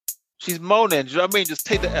She's moaning. Do you know what I mean? Just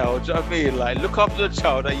take the L. Do you know what I mean? Like, look after the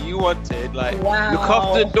child that you wanted. Like,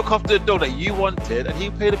 look after the dog that you wanted, and he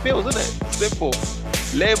pay the bills, isn't it? Simple.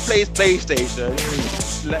 Let him play his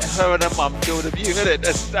PlayStation. Let her and her mum deal with you, isn't it?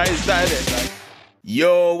 That is it. Like,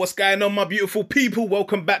 yo, what's going on, my beautiful people?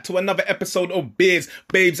 Welcome back to another episode of Beers,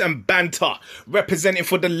 Babes and Banter. Representing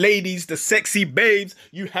for the ladies, the sexy babes,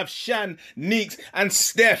 you have Shan, Neeks and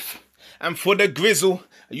Steph. And for the grizzle,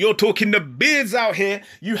 you're talking the beards out here,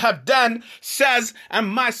 you have Dan, Shaz and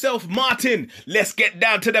myself, Martin. Let's get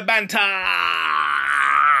down to the banter.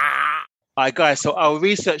 Alright guys, so our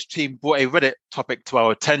research team brought a Reddit topic to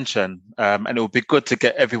our attention, and it would be good to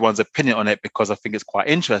get everyone's opinion on it because I think it's quite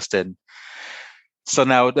interesting. So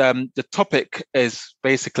now the topic is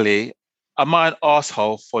basically, am I an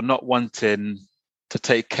asshole for not wanting to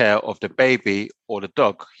take care of the baby or the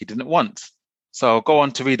dog he didn't want? So I'll go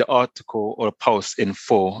on to read the article or the post in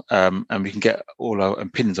full, and we can get all our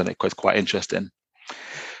opinions on it because it's quite interesting.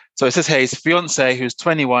 So it says here, his fiance, who's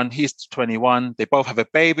 21, he's 21. They both have a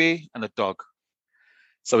baby and a dog.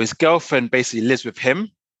 So his girlfriend basically lives with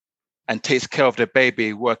him and takes care of the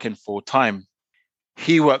baby working full time.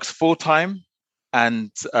 He works full time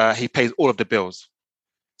and he pays all of the bills.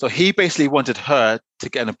 So he basically wanted her to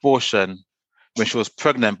get an abortion when she was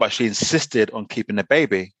pregnant, but she insisted on keeping the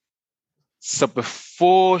baby. So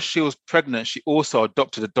before she was pregnant, she also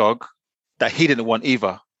adopted a dog that he didn't want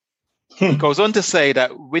either. He goes on to say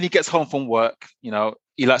that when he gets home from work, you know,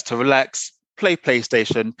 he likes to relax, play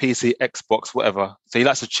PlayStation, PC, Xbox, whatever. So he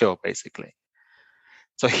likes to chill, basically.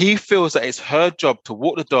 So he feels that it's her job to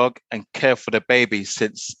walk the dog and care for the baby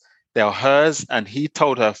since they are hers. And he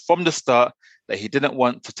told her from the start that he didn't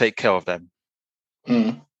want to take care of them.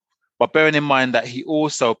 But bearing in mind that he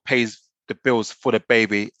also pays the bills for the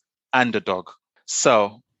baby and the dog.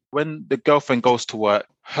 So when the girlfriend goes to work,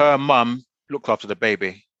 her mum looks after the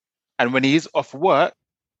baby. And when he's off work,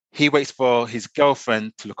 he waits for his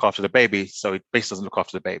girlfriend to look after the baby. So he basically doesn't look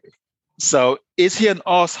after the baby. So is he an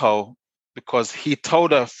asshole? Because he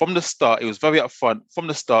told her from the start, he was very upfront from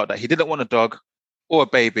the start that he didn't want a dog or a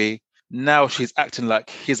baby. Now she's acting like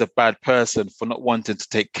he's a bad person for not wanting to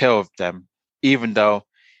take care of them, even though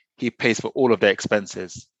he pays for all of their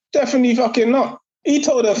expenses. Definitely fucking not. He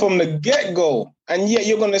told her from the get-go, and yet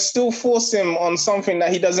you're going to still force him on something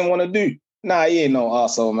that he doesn't want to do. Nah, he ain't no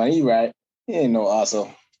arsehole, man. He right. He ain't no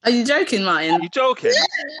arsehole. Are you joking, Martin? Are you joking?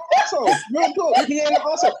 Arsehole. Real talk. He ain't no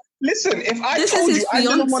arsehole. Listen, if I told you I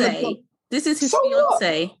didn't want to... This is his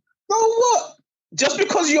fiance. So what? Just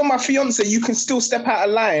because you're my fiance, you can still step out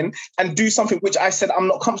of line and do something which I said I'm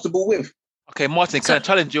not comfortable with. Okay, Martin, can I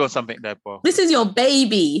challenge you on something there, bro? This is your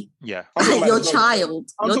baby. Yeah. Your child.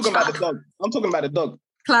 I'm talking about the dog. I'm talking about the dog.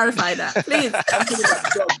 Clarify that, please. I'm talking about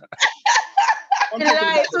the dog.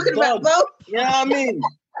 I'm talking about both. You know what I mean?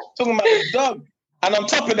 Talking about the dog. And on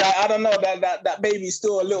top of that, I don't know, that baby's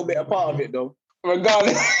still a little bit a part of it, though.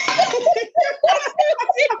 Regardless.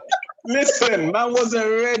 Listen, man wasn't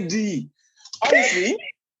ready. Honestly,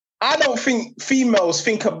 I don't think females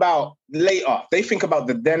think about later. They think about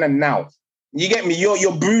the then and now. You get me?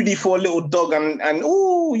 You're broody for a little dog and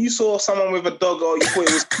oh, you saw someone with a dog or you thought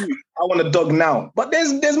it was cute. I want a dog now. But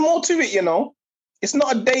there's more to it, you know. It's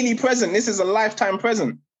not a daily present. This is a lifetime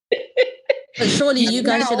present. But surely you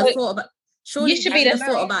guys should have thought about. Surely you should have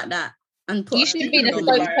thought about that and put. You should be the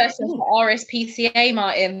spokesperson for RSPCA,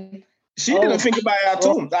 Martin. She didn't think about it at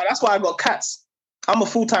all. That's why I got cats. I'm a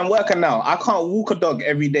full-time worker now. I can't walk a dog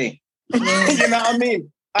every day. You know what I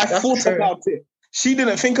mean? I thought about it. She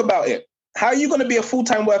didn't think about it. How are you going to be a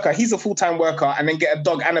full-time worker? He's a full-time worker and then get a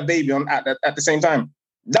dog and a baby on at the same time.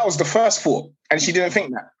 That was the first thought. And she didn't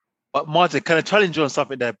think that. But Martin, can I challenge you on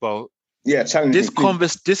something there, bro? Yeah, challenge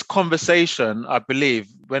this conversation, I believe,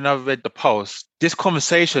 when I read the post, this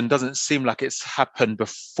conversation doesn't seem like it's happened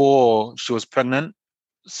before she was pregnant.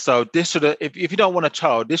 So this should, if you don't want a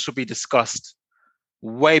child, this should be discussed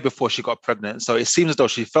way before she got pregnant. So it seems as though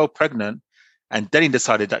she fell pregnant and then he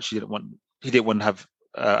decided that he didn't want to have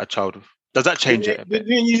a child. Does that change it a bit?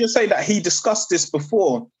 Didn't you just say that he discussed this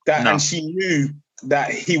before that and she knew that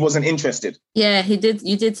he wasn't interested? Yeah, he did.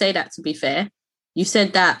 You did say that, to be fair. You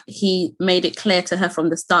said that he made it clear to her from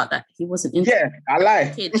the start that he wasn't interested. Yeah, I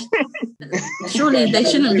lie. Surely they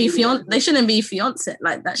shouldn't be fiancé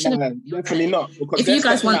like that. Definitely not. If you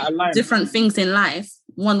guys want different things in life,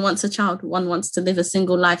 one wants a child, one wants to live a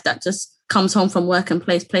single life that just comes home from work and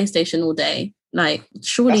plays PlayStation all day. Like,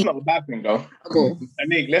 surely that's not a bad thing, though. I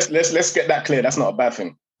mean, let's get that clear. That's not a bad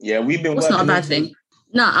thing. Yeah, we've been. What's not a bad thing?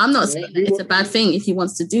 No, I'm not saying that it's a bad thing if he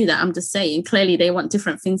wants to do that. I'm just saying clearly they want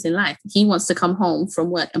different things in life. He wants to come home from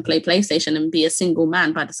work and play PlayStation and be a single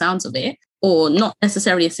man by the sounds of it. or not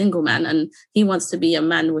necessarily a single man, and he wants to be a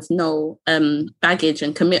man with no baggage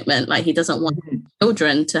and commitment. Like, he doesn't want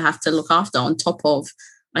children to have to look after on top of,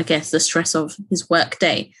 I guess, the stress of his work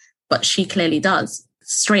day. But she clearly does.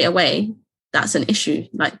 Straight away, that's an issue.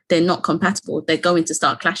 Like, they're not compatible. They're going to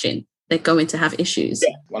start clashing. They're going to have issues.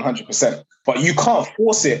 Yeah, 100%. But you can't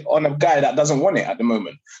force it on a guy that doesn't want it at the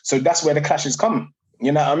moment. So that's where the clashes come.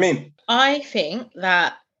 You know what I mean? I think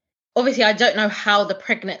that, obviously, I don't know how the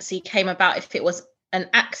pregnancy came about, if it was an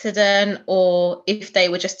accident or if they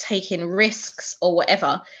were just taking risks or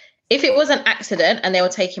whatever. If it was an accident and they were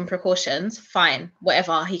taking precautions, fine,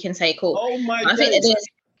 whatever, he can say, cool. Oh my I think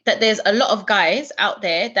that there's a lot of guys out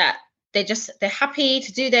there that they're happy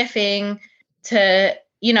to do their thing, to,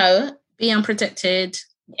 you know, be unprotected.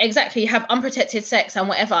 Exactly, have unprotected sex and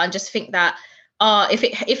whatever, and just think that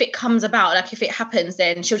if it comes about, like if it happens,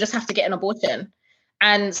 then she'll just have to get an abortion.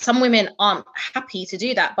 And some women aren't happy to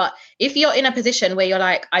do that. But if you're in a position where you're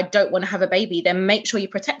like, I don't want to have a baby, then make sure you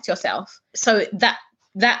protect yourself so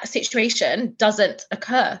that situation doesn't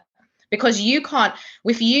occur. Because you can't,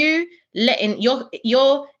 with you letting,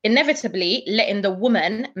 you're inevitably letting the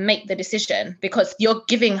woman make the decision, because you're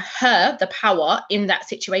giving her the power in that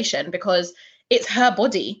situation, because it's her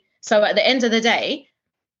body. So at the end of the day,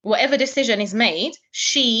 whatever decision is made,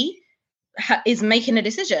 she is making a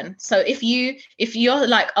decision. So if you're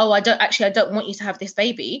like, oh, I don't want you to have this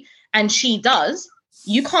baby, and she does,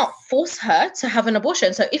 you can't force her to have an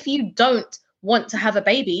abortion. So if you don't want to have a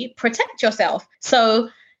baby, protect yourself. So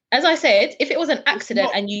as I said, if it was an accident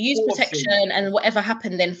and you use protection and whatever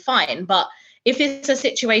happened, then fine. But if it's a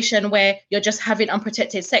situation where you're just having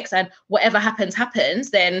unprotected sex and whatever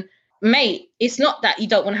happens, then mate, it's not that you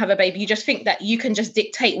don't want to have a baby. You just think that you can just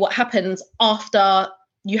dictate what happens after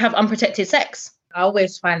you have unprotected sex. I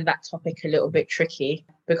always find that topic a little bit tricky,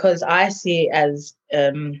 because I see it as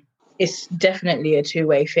it's definitely a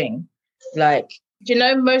two-way thing. Like, you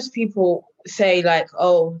know, most people say like,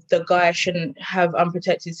 oh, the guy shouldn't have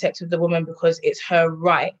unprotected sex with the woman because it's her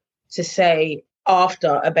right to say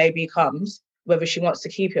after a baby comes whether she wants to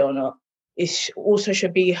keep it or not. It also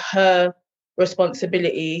should be her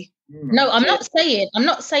responsibility. No, I'm not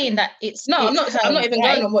saying that it's... No, I'm not even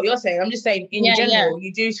going on what you're saying. I'm just saying in general,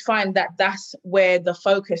 you do find that that's where the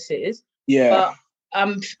focus is. Yeah.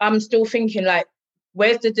 But I'm still thinking, like,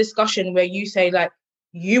 where's the discussion where you say, like,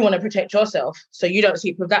 you want to protect yourself, so you don't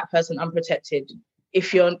sleep with that person unprotected?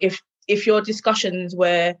 If your discussions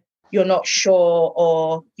where you're not sure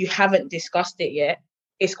or you haven't discussed it yet,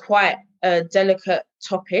 it's quite a delicate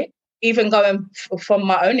topic. Even going from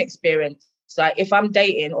my own experience, like if I'm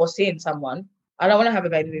dating or seeing someone, I don't want to have a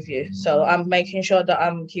baby with you, so I'm making sure that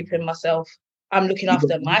I'm keeping myself. I'm looking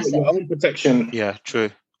after myself. Your own protection. Yeah, true.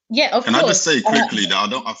 Yeah, of course. Can I just say quickly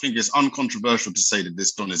that I think it's uncontroversial to say that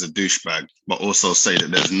this Don is a douchebag, but also say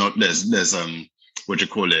that there's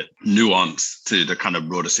nuance to the kind of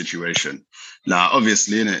broader situation. Now,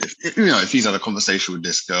 obviously, if he's had a conversation with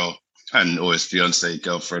this girl or his fiance,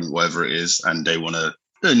 girlfriend, whatever it is, and they want to,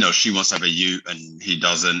 she wants to have a ute and he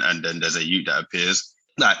doesn't, and then there's a ute that appears.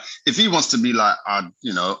 Like, if he wants to be like, I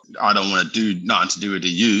don't want to do nothing to do with the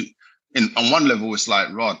ute. On one level, it's like,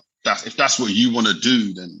 Rod, if that's what you want to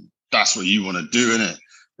do, then that's what you want to do, innit?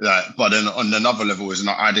 Like, but then on another level,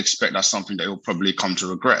 I'd expect that's something that he'll probably come to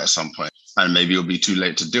regret at some point, and maybe it'll be too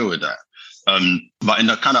late to deal with that. But in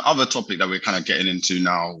the kind of other topic that we're kind of getting into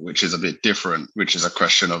now, which is a bit different, which is a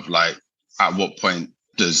question of like, at what point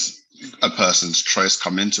does a person's choice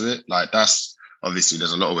come into it? Like, that's obviously,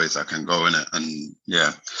 there's a lot of ways that can go in it, and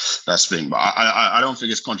yeah, that's the thing. But I don't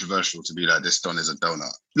think it's controversial to be like, this Don is a donut.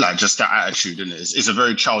 Like, just that attitude in it. It's a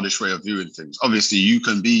very childish way of viewing things. Obviously, you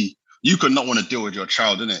can not want to deal with your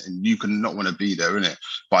child in it, and you can not want to be there in it.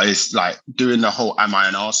 But it's like doing the whole "am I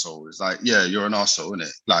an arsehole?" It's like, yeah, you're an arsehole in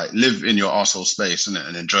it. Like, live in your arsehole space in it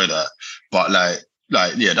and enjoy that. But like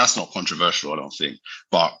yeah, that's not controversial, I don't think.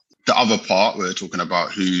 But the other part, we're talking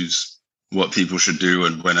about what people should do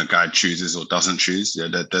and when a guy chooses or doesn't choose. Yeah,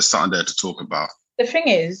 there's something there to talk about. The thing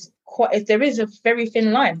is, there is a very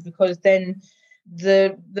thin line, because then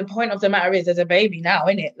the point of the matter is there's a baby now,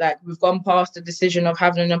 innit? Like, we've gone past the decision of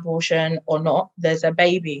having an abortion or not. There's a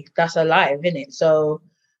baby that's alive, innit? So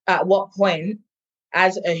at what point,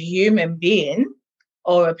 as a human being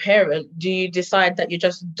or a parent, do you decide that you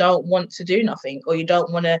just don't want to do nothing, or you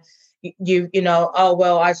don't want to, oh,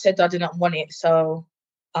 well, I said I didn't want it, so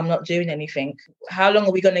I'm not doing anything? How long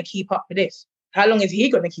are we going to keep up with this? How long is he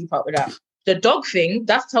going to keep up with that? The dog thing,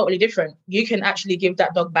 that's totally different. You can actually give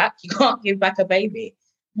that dog back. You can't give back a baby.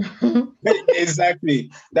 Exactly.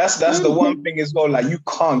 That's the one thing as well. Like, you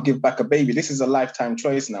can't give back a baby. This is a lifetime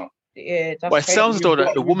choice now. Yeah, that's Well, it crazy. sounds as though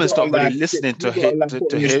that the You've woman's got not really like, listening to you've got him, like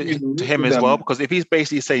put your shoes on to him with as well. them. Because if he's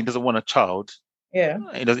basically saying he doesn't want a child, Yeah.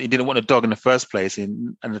 he didn't want a dog in the first place,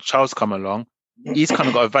 and the child's come along, he's kind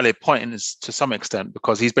of got a valid point in this to some extent,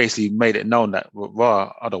 because he's basically made it known that,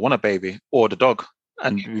 well, I don't want a baby or the dog,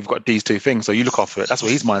 and we've got these two things, so you look after it. That's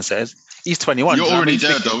what his mindset is. He's 21. You're do you know what I already mean?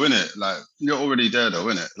 there, though, innit? Like, you're already there, though,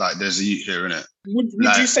 innit? Like, there's a youth here, innit? Would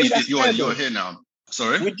Like, you say that's fair, you're though? here now.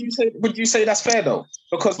 Sorry? Would you say that's fair though?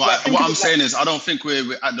 Because But like, think what of I'm it saying is, I don't think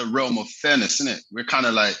we're at the realm of fairness, innit? We're kind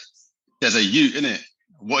of like, there's a you, innit?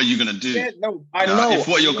 What are you gonna do? yeah, no, I Now, know. if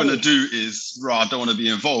what you're I know. gonna do is, I don't want to be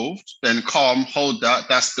involved, then calm, hold that.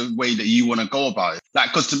 That's the way that you want to go about it.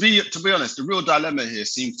 Like, because to be honest, the real dilemma here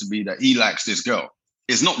seems to be that he likes this girl.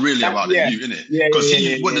 It's not really about Yeah. the you, innit? Yeah, Because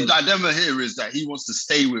yeah, the dilemma here is that he wants to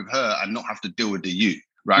stay with her and not have to deal with the you.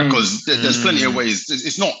 Right, Mm. because there's plenty of ways.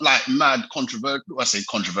 It's not like mad controversial. I say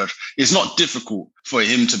controversial. It's not difficult for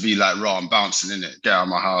him to be like, "Raw, I'm bouncing in it. Get out of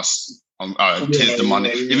my house. Here's the money."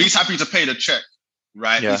 Yeah. If he's happy to pay the check,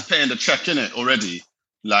 right? Yeah. He's paying the check in it already.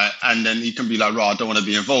 Like, and then he can be like, "Raw, I don't want to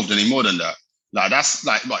be involved any more than that." Like, that's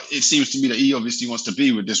like, but it seems to me that he obviously wants to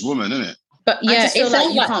be with this woman, isn't it? But I yeah, just feel it like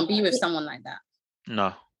sounds you can't be with someone like that.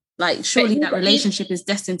 No. Like, surely But that relationship is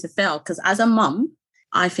destined to fail. Because as a mum,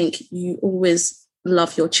 I think you always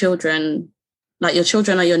love your children. Like, your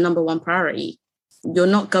children are your number one priority. You're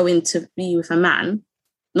not going to be with a man.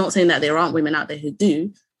 Not saying that there aren't women out there who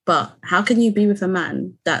do, but how can you be with a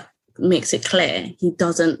man that makes it clear he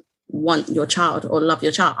doesn't want your child or love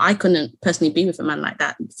your child? I couldn't personally be with a man like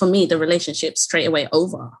that. For me, the relationship's straight away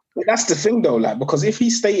over. But that's the thing though, like, because if he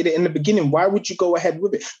stated it in the beginning, why would you go ahead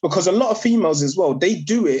with it? Because a lot of females as well, they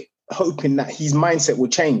do it hoping that his mindset will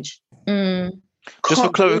change. Mm. Just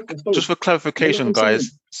Can't for clarification, You know what I'm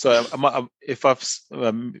guys. So if I've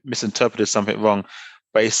misinterpreted something wrong,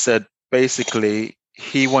 but he said basically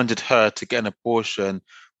he wanted her to get an abortion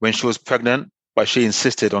when she was pregnant, but she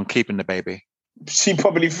insisted on keeping the baby. She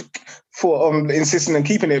probably thought insisting on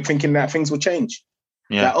keeping it, thinking that things will change.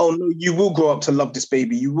 Yeah. Like, oh no, you will grow up to love this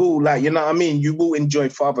baby. You will, like, you know what I mean? You will enjoy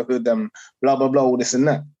fatherhood and blah, blah, blah, all this and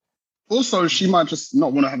that. Also, she might just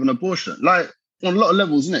not want to have an abortion. Like, on a lot of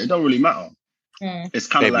levels, isn't it? It don't really matter. It's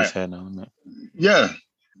kind of Baby's like, here now, isn't it? yeah,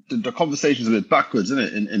 the conversation's a bit backwards, isn't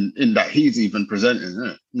it? In that he's even presenting, isn't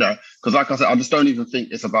it? No, because like I said, I just don't even think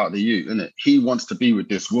it's about the you, isn't it? He wants to be with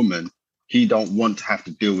this woman. He don't want to have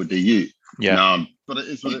to deal with the you. Yeah. But it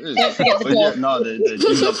is what it is. Don't forget the But yeah, dog. no, they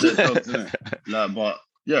do love their dogs, isn't it? Like, but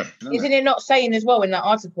yeah. Isn't it not saying as well in that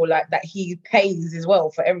article like that he pays as well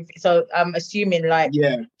for everything? So I'm assuming like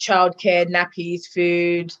childcare, nappies,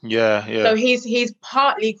 food. Yeah. So he's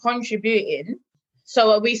partly contributing.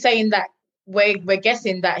 So are we saying that we're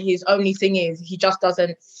guessing that his only thing is he just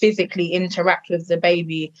doesn't physically interact with the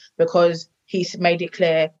baby because he's made it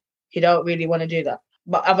clear he don't really want to do that?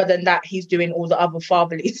 But other than that, he's doing all the other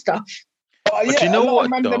fatherly stuff. But do you know a lot what,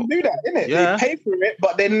 of men though? them do that, innit? Yeah. They pay for it,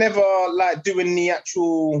 but they're never like doing the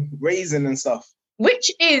actual raising and stuff.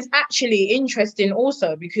 Which is actually interesting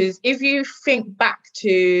also, because if you think back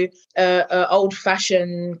to an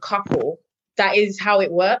old-fashioned couple, that is how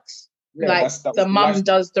it works. Yeah, like that's the mum nice.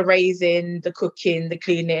 does the raising, the cooking, the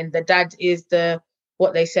cleaning. The dad is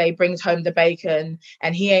what they say, brings home the bacon,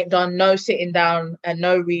 and he ain't done no sitting down and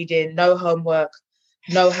no reading, no homework,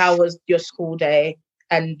 no how was your school day.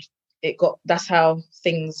 And that's how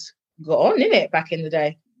things got on, innit, back in the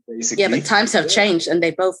day. Basically. Yeah, but times have changed and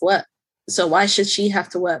they both work. So why should she have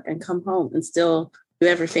to work and come home and still do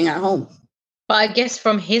everything at home? But I guess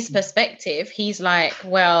from his perspective, he's like,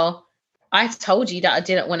 well, I told you that I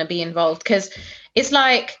didn't want to be involved. Because it's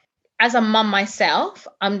like, as a mum myself,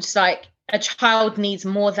 I'm just like, a child needs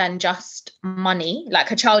more than just money. Like,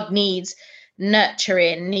 a child needs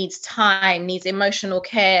nurturing, needs time, needs emotional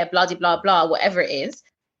care, blah, blah, blah, blah, whatever it is.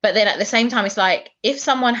 But then at the same time, it's like, if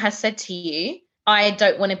someone has said to you, I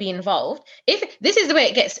don't want to be involved. If this is the way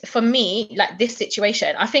it gets for me, like this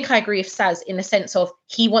situation, I think I agree with Saz in the sense of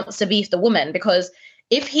he wants to be with the woman, because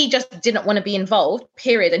if he just didn't want to be involved,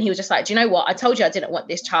 period, and he was just like, do you know what? I told you I didn't want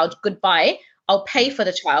this child. Goodbye. I'll pay for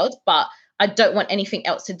the child, but I don't want anything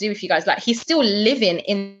else to do with you guys. Like, he's still living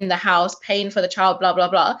in the house, paying for the child, blah, blah,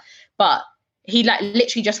 blah. But he like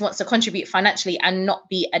literally just wants to contribute financially and not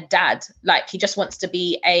be a dad. Like, he just wants to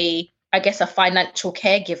be a financial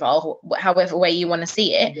caregiver, or however way you want to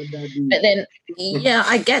see it. But then, yeah,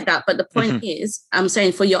 I get that. But the point is, I'm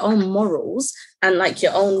saying for your own morals and like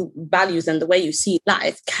your own values and the way you see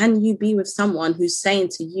life, can you be with someone who's saying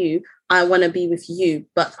to you, I want to be with you,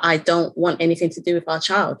 but I don't want anything to do with our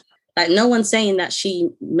child? Like, no one's saying that she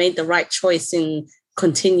made the right choice in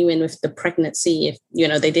continuing with the pregnancy if, you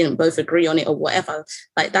know, they didn't both agree on it or whatever.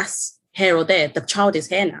 Like, that's here or there. The child is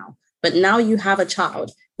here now. But now you have a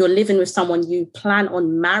child, you're living with someone you plan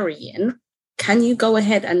on marrying. Can you go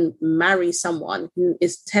ahead and marry someone who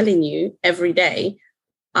is telling you every day,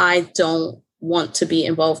 I don't want to be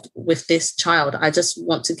involved with this child. I just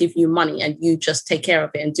want to give you money and you just take care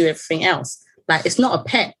of it and do everything else. Like, it's not a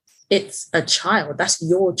pet. It's a child. That's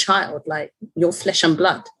your child, like your flesh and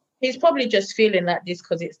blood. He's probably just feeling like this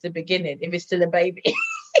because it's the beginning. If it's still a baby,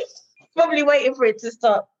 he's probably waiting for it to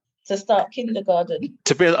start kindergarten.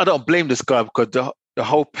 To be honest, I don't blame this guy because the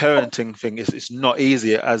whole parenting thing is not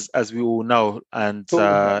easy, as we all know. And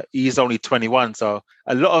he's only 21, so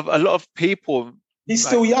a lot of people. He's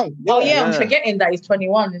still young. I'm forgetting that he's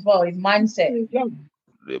 21 as well. His mindset is young.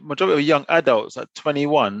 The majority of young adults at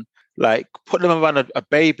 21, like, put them around a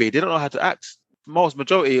baby, they don't know how to act.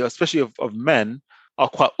 Majority, especially of men, are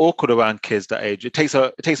quite awkward around kids that age. It takes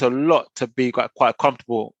a lot to be quite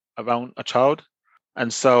comfortable around a child.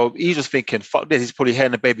 And so he's just thinking, fuck this. He's probably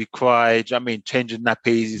hearing the baby cry. Do you know what I mean? Changing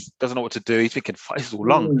nappies. He doesn't know what to do. He's thinking, fuck, this is all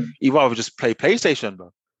long. He'd rather just play PlayStation,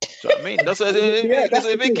 bro. Do you know what I mean? That's what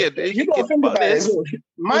he's thinking. You got to think about it.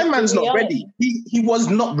 My man's not ready. He was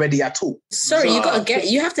not ready at all. Sorry,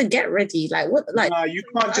 you have to get ready. Like, what? Like, no, you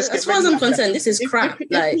can't just. As far as I'm concerned, this is crap.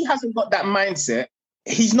 If he hasn't got that mindset,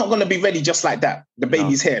 he's not going to be ready just like that. The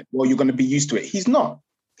baby's here. Well, you're going to be used to it. He's not.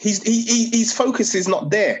 His focus is not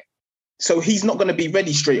there. So he's not going to be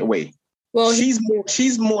ready straight away. Well, she's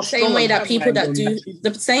more same way that people that do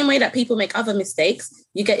the same way that people make other mistakes.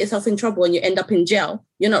 You get yourself in trouble and you end up in jail.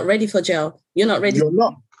 You're not ready for jail. You're not ready. You're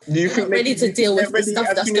not. Do you think ready to deal with the stuff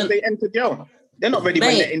that's going to... They enter jail. They're not ready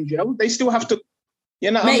when they're in jail. They still have to.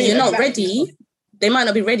 You know, you're not ready. They might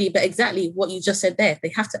not be ready, but exactly what you just said there.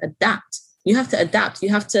 They have to adapt. You have to adapt. You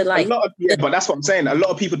have to like. But that's what I'm saying. A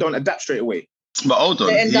lot of people don't adapt straight away. But hold on,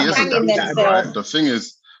 he is adapting. Right?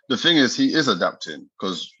 The thing is, he is adapting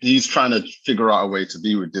because he's trying to figure out a way to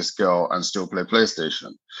be with this girl and still play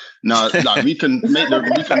PlayStation. Now, like, we can make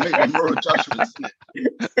the moral judgments.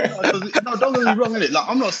 No, don't get me wrong, innit? Like,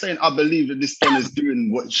 I'm not saying I believe that this son is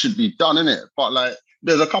doing what should be done, innit? But like,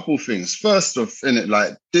 there's a couple things. First off, innit,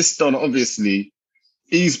 like, this son, obviously,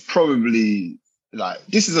 he's probably like,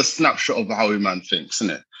 this is a snapshot of how a man thinks,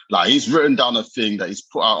 innit? Like, he's written down a thing that he's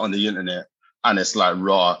put out on the internet, and it's like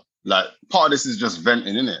raw. Like, part of this is just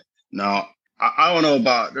venting, innit? Now, I don't know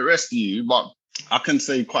about the rest of you, but I can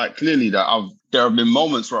say quite clearly that there have been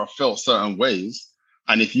moments where I felt certain ways.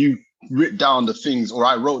 And if you wrote down the things, or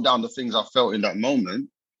I wrote down the things I felt in that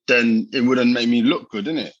moment, then it wouldn't make me look good,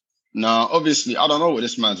 innit? Now, obviously, I don't know what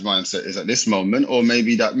this man's mindset is at this moment, or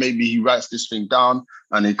maybe he writes this thing down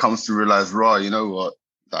and he comes to realize, you know what?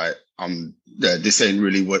 Like, this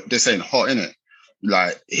ain't hot, innit?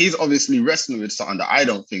 Like, he's obviously wrestling with something that I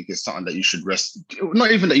don't think is something that you should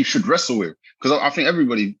not even that you should wrestle with. Because I think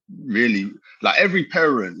everybody really, like, every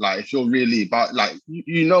parent, like, if you're really about, like,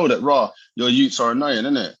 you know that your youths are annoying,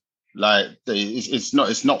 innit? Like,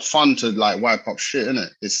 it's not fun to, like, wipe up shit, innit?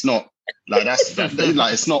 It's not like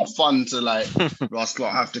like, it's not fun to, like, Ross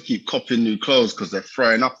got have to keep copying new clothes because they're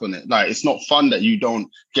throwing up on it. Like, it's not fun that you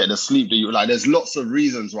don't get the sleep that you like. There's lots of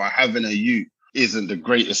reasons why having a youth isn't the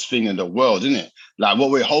greatest thing in the world, isn't it? Like,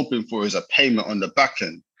 what we're hoping for is a payment on the back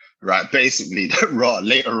end, right? Basically, that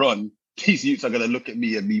later on, these youths are going to look at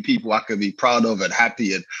me and be people I can be proud of and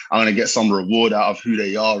happy, and I'm going to get some reward out of who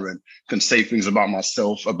they are and can say things about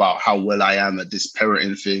myself, about how well I am at this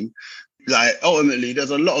parenting thing. Like, ultimately,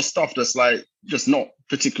 there's a lot of stuff that's, like, just not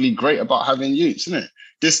particularly great about having youths, isn't it?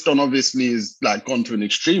 This don obviously is, like, gone to an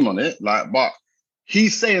extreme on it, like, but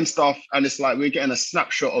he's saying stuff and it's like we're getting a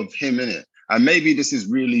snapshot of him, innit? And maybe this is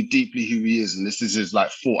really deeply who he is, and this is his,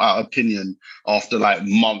 like, thought out opinion after, like,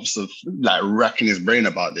 months of, like, racking his brain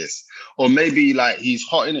about this. Or maybe, like, he's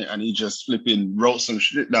hot in it and he just flipping wrote some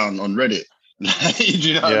shit down on Reddit. Do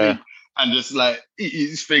you know what I mean? And just, like,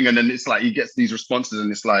 his thing, and then it's like he gets these responses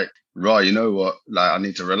and it's like, right, you know what? Like, I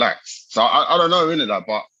need to relax. So I don't know, innit? Like,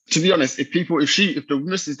 but to be honest, if the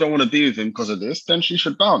missus don't want to be with him because of this, then she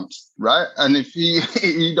should bounce, right? And if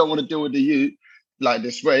he don't want to deal with the youth like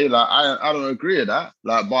this way, like, I don't agree with that.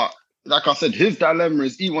 Like, but like I said, his dilemma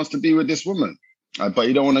is he wants to be with this woman, but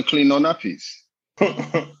he don't want to clean no nappies.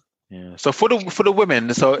 Yeah. So for the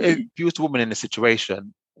women, so if you was a woman in this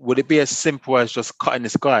situation, would it be as simple as just cutting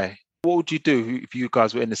this guy? What would you do if you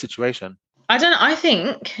guys were in the situation? I don't know. I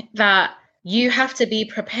think that you have to be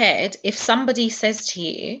prepared if somebody says to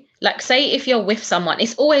you, like, say if you're with someone,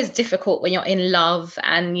 it's always difficult when you're in love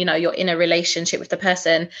and, you know, you're in a relationship with the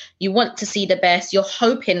person, you want to see the best, you're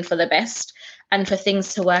hoping for the best and for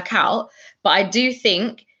things to work out. But I do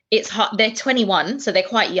think it's hard. They're 21, so they're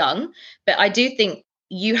quite young. But I do think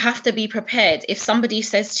you have to be prepared. If somebody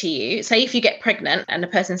says to you, say if you get pregnant and the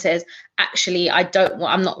person says, actually,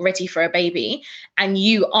 I'm not ready for a baby, and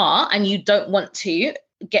you are, and you don't want to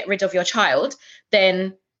get rid of your child,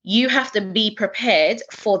 then you have to be prepared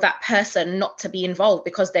for that person not to be involved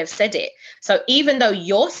because they've said it. So even though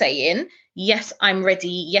you're saying, yes, I'm ready,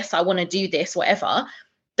 yes, I want to do this, whatever,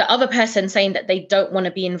 the other person saying that they don't want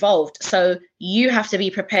to be involved. So you have to be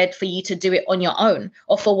prepared for you to do it on your own,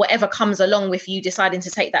 or for whatever comes along with you deciding to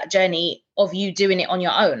take that journey of you doing it on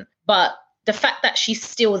your own. But the fact that she's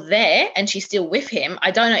still there and she's still with him, I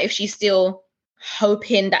don't know if she's still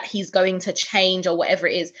hoping that he's going to change or whatever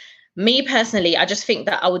it is. Me personally, I just think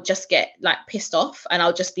that I would just get like pissed off, and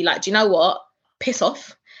I'll just be like, do you know what? Piss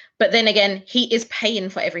off. But then again, he is paying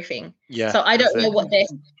for everything. Yeah. So I don't know what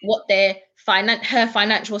her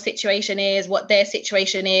financial situation is, what their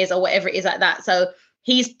situation is, or whatever it is like that. So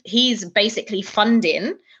he's basically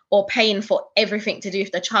funding or paying for everything to do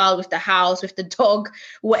with the child, with the house, with the dog,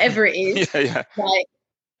 whatever it is. Yeah. Like,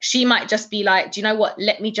 she might just be like, do you know what?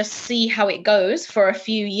 Let me just see how it goes for a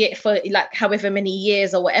few years, for like however many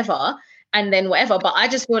years or whatever, and then whatever. But I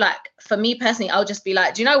just feel like, for me personally, I'll just be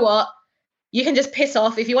like, do you know what? You can just piss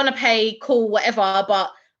off. If you want to pay, cool, whatever.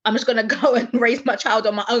 But I'm just going to go and raise my child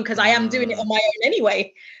on my own, because I am doing it on my own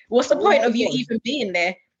anyway. What's the point of you even being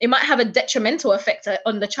there? It might have a detrimental effect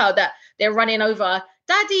on the child that they're running over.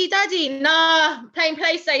 Daddy, nah, playing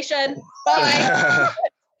PlayStation. Bye.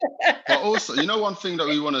 But also, one thing that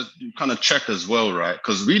we want to kind of check as well, right?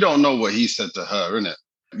 Because we don't know what he said to her, innit?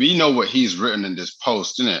 We know what he's written in this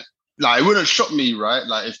post, innit? Like, it wouldn't shock me, right?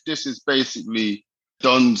 Like, if this is basically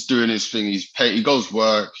Don's doing his thing, he goes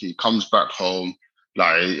work, he comes back home,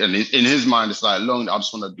 like, and in his mind, it's like, I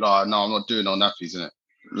just want to, no, I'm not doing no nappies, innit?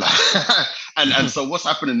 Like, and so what's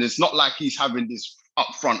happening? It's not like he's having this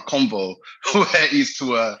upfront convo where he's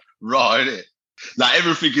to a raw, innit? Like,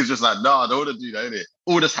 everything is just like, I don't want to do that, innit?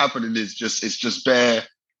 All that's happening is it's just bare,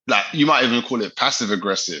 like, you might even call it passive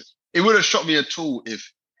aggressive. It wouldn't shock me at all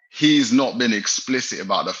if he's not been explicit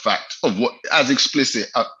about the fact of what, as explicit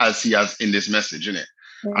as he has in this message, innit?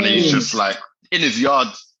 And he's just like in his yard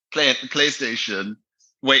playing PlayStation,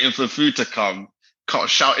 waiting for food to come,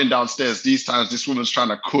 shouting downstairs. These times, this woman's trying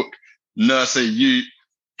to cook, nurse a youth,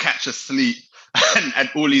 catch a sleep, and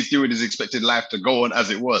all he's doing is expecting life to go on as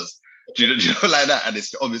it was. Do you know like that? And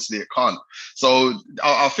it's obviously it can't. So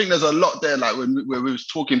I think there's a lot there, like when we was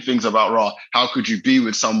talking things about how could you be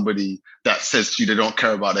with somebody that says to you they don't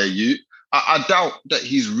care about their youth? I doubt that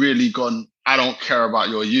he's really gone, I don't care about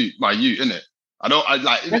my youth, innit?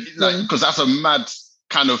 Because that's a mad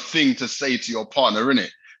kind of thing to say to your partner, innit?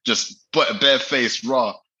 Just put a bare face,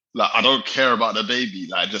 like, I don't care about the baby,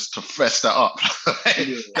 like, just to fess that up.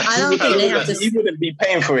 I don't think they have to. He wouldn't be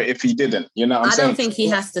paying for it if he didn't. You know what I'm saying? I don't think he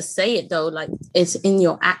has to say it though. Like, it's in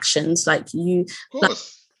your actions. Like, you, like,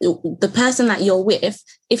 the person that you're with.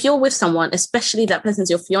 If you're with someone, especially that person's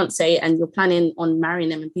your fiance, and you're planning on marrying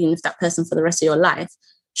them and being with that person for the rest of your life,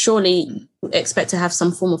 surely you expect to have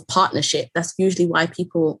some form of partnership. That's usually why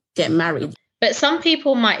people get married. But some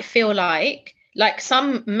people might feel like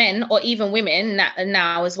some men or even women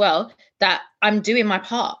now as well, that I'm doing my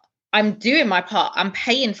part. I'm I'm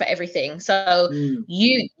paying for everything. So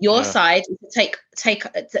your side take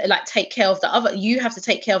care of the other. You have to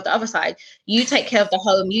take care of the other side. You take care of the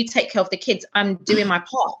home. You take care of the kids. I'm doing my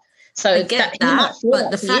part. So I get that,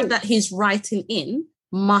 but the fact that he's writing in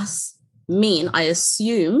must mean, I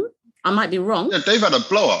assume, I might be wrong. Yeah, they've had a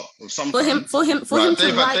blow up of some kind. For him to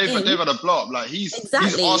write in. They've had a blow up. Like, he's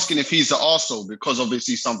asking if he's the arsehole because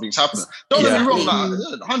obviously something's happened. Don't get me wrong,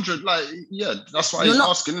 like 100, that's why he's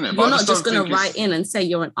asking, isn't it? You're not just going to write in and say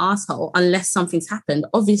you're an arsehole unless something's happened.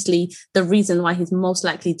 Obviously, the reason why he's most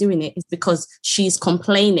likely doing it is because she's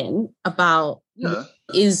complaining about doing.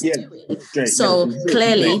 So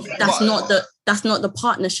clearly, that's not the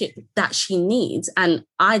partnership that she needs. And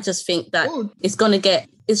I just think that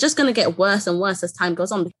it's just going to get worse and worse as time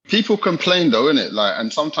goes on. People complain though, innit? Like,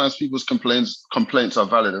 and sometimes people's complaints are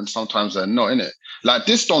valid and sometimes they're not, innit? Like,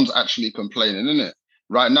 this Don's actually complaining, innit?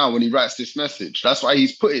 Right now when he writes this message. That's why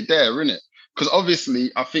he's put it there, innit? Because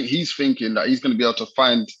obviously I think he's thinking that he's going to be able to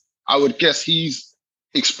find, I would guess he's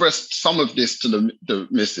expressed some of this to the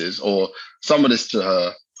missus, or some of this to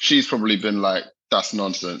her. She's probably been like, that's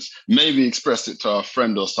nonsense. Maybe expressed it to a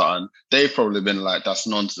friend or something. They've probably been like, that's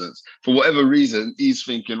nonsense. For whatever reason, he's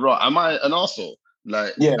thinking, right, am I an arsehole?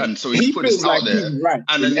 Like, and so he's put this out there. Right,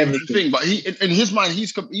 and then everything. But he, in his mind,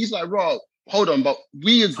 he's like, right, hold on, but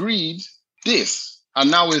we agreed this,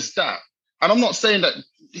 and now it's that. And I'm not saying that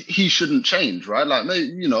he shouldn't change, right? Like,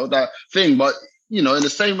 maybe, that thing, but in the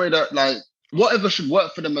same way that like whatever should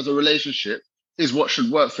work for them as a relationship is what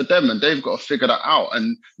should work for them, and they've got to figure that out.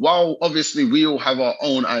 And while obviously we all have our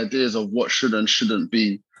own ideas of what should and shouldn't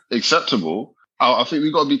be acceptable, I think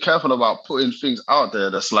we've got to be careful about putting things out there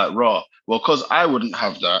that's like, raw, well, because I wouldn't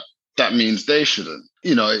have that, that means they shouldn't.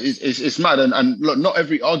 It's mad. And look, not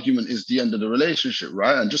every argument is the end of the relationship,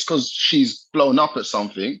 right? And just because she's blown up at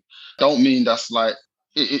something, don't mean that's like,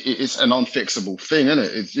 it's an unfixable thing, isn't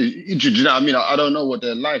it? Do you know what I mean? I don't know what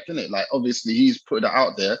they're like, innit? Like, obviously, he's put it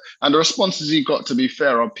out there. And the responses he got, to be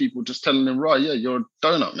fair, are people just telling him, right, yeah, you're a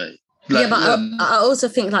donut, mate. Like, yeah, but I also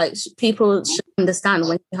think, like, people should understand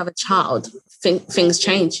when you have a child, things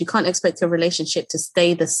change. You can't expect your relationship to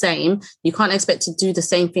stay the same. You can't expect to do the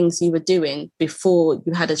same things you were doing before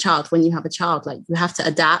you had a child. When you have a child, like, you have to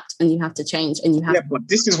adapt and you have to change. And you have but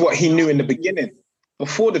this is what he knew in the beginning.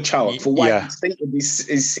 Before the child, for why he stated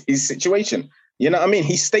his situation. You know what I mean?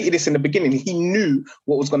 He stated this in the beginning. He knew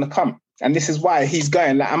what was going to come. And this is why he's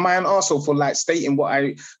going, like, am I an arsehole for like stating what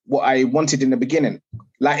I wanted in the beginning?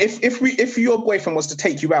 Like, if your boyfriend was to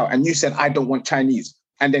take you out and you said, I don't want Chinese,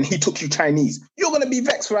 and then he took you Chinese, you're going to be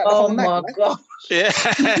vexed throughout the whole night. Oh my God. Yeah.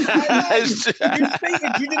 You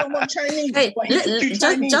stated you didn't want Chinese, but he took you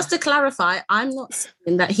Chinese. Just to clarify, I'm not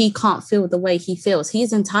saying that he can't feel the way he feels.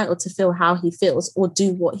 He's entitled to feel how he feels or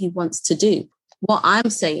do what he wants to do. What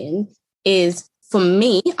I'm saying is, for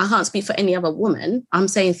me, I can't speak for any other woman. I'm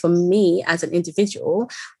saying for me as an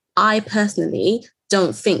individual, I personally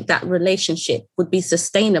don't think that relationship would be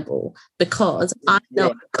sustainable, because I know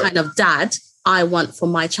the kind of dad I want for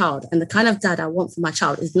my child. And the kind of dad I want for my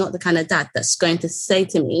child is not the kind of dad that's going to say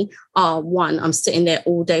to me, one, I'm sitting there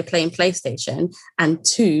all day playing PlayStation, and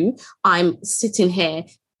two, I'm sitting here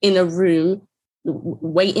in a room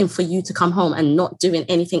waiting for you to come home and not doing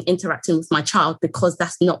anything interacting with my child, because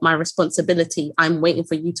that's not my responsibility. I'm waiting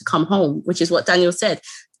for you to come home, which is what Daniel said.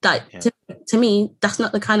 Like, to me, that's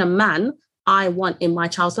not the kind of man I want in my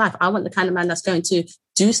child's life. I want the kind of man that's going to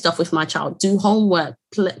do stuff with my child, do homework,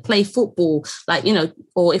 play football, like,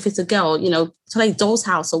 or if it's a girl, play doll's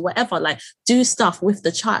house or whatever, like, do stuff with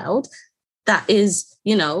the child that is,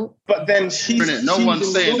 But then no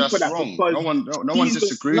one's saying that's wrong. No one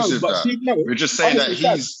disagrees with that. We're just saying that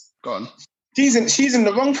he's gone. She's in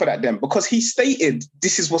the wrong for that then, because he stated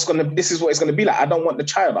this is what it's gonna be like. I don't want the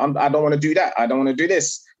child. I don't want to do that. I don't want to do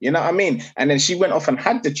this. You know what I mean? And then she went off and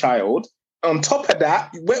had the child. On top of that,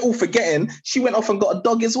 we're all forgetting she went off and got a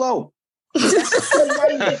dog as well. That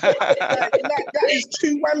is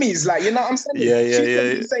two whammies. Like, you know what I'm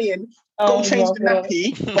saying? She's saying, go change the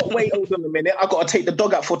nappy, but wait, hold on a minute. I got to take the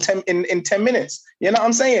dog out for 10 minutes. You know what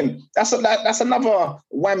I'm saying? That's another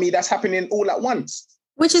whammy that's happening all at once.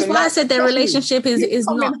 Which is why I said their relationship is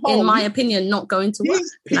not, in my opinion, not going to work.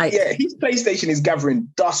 His PlayStation is gathering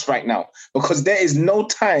dust right now, because there is no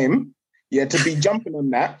time to be jumping on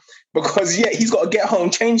that, because he's got to get home,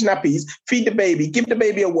 change nappies, feed the baby, give the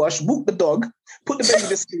baby a wash, walk the dog, put the baby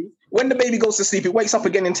to sleep. When the baby goes to sleep, it wakes up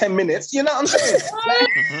again in 10 minutes. You know what I'm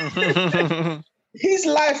saying? His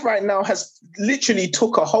life right now has literally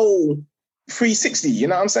took a whole 360. You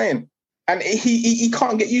know what I'm saying? And he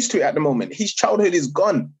can't get used to it at the moment. His childhood is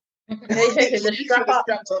gone.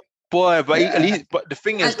 Boy, but but the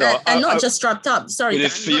thing is, not just strapped up. Sorry, with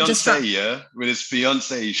his fiance, with his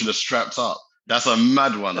fiance, he should have strapped up. That's a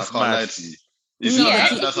mad one. I can't lie to you.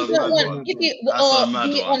 That's a mad one. That's a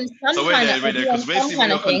mad one. So wait, because basically what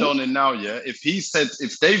you're condoning now, if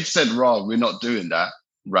they've said, "Raw, we're not doing that,"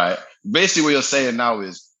 right? Basically, what you're saying now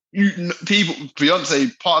is, fiance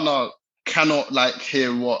partner cannot like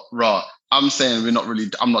hear what Raw. I'm saying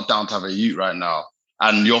I'm not down to have a youth right now,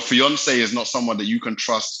 and your fiance is not someone that you can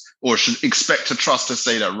trust or should expect to trust to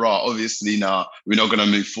say that, raw, obviously now we're not going to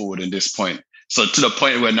move forward in this point. So to the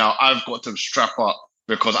point where now I've got to strap up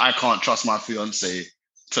because I can't trust my fiance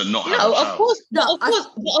to not have a child. Of course.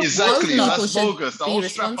 Exactly, that's bogus. The whole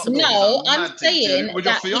strap up. No, I'm saying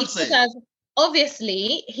that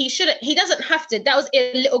obviously he doesn't have to. That was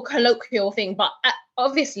a little colloquial thing, but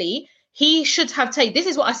obviously he should have taken. This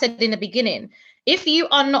is what I said in the beginning. If you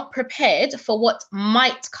are not prepared for what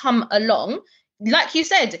might come along, like you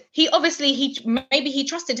said, he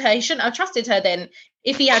trusted her. He shouldn't have trusted her then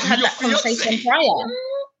if he had that conversation prior.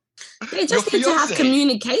 They just need to have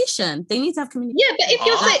communication. They need to have communication. Yeah, but if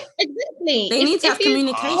you're saying exactly, they need to have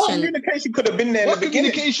communication. Communication could have been there. What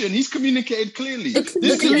communication? He's communicated clearly. The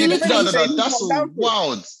communication. That's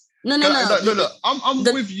wild. No. Look, I'm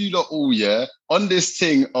with you lot all, on this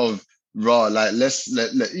thing of raw. Like let's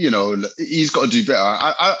he's got to do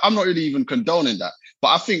better. I'm not really even condoning that.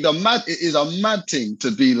 But I think it is a mad thing to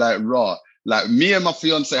be like, raw, like me and my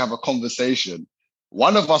fiance have a conversation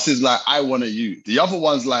One of us is like, I want a you. The other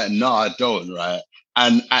one's like, no, I don't, right?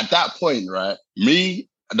 And at that point, right, me,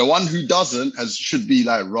 the one who doesn't should be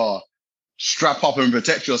like, raw, strap up and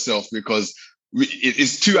protect yourself, because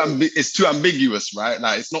it's too ambiguous, right?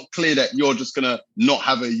 Like, it's not clear that you're just gonna not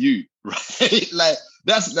have a you, right? Like,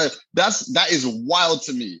 that is wild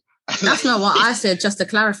to me. That's not what I said, just to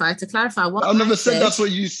clarify. What I've never said that's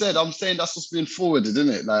what you said. I'm saying that's what's been forwarded, isn't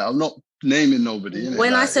it? Like, I'm not naming nobody, innit?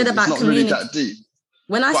 When like, I said about it's not really that deep.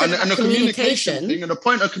 When I said about communication thing, and the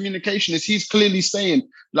point of communication is he's clearly saying,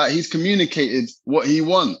 like, he's communicated what he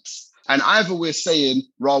wants. And either we're saying,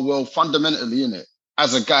 well, fundamentally, in it,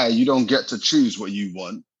 as a guy, you don't get to choose what you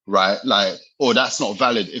want, right? Like, or that's not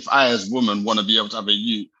valid. If I, as a woman, want to be able to have a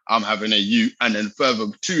you, I'm having a you. And then further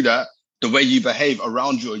to that, the way you behave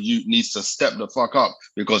around your you needs to step the fuck up,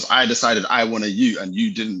 because I decided I want a you and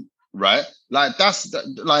you didn't, right? Like,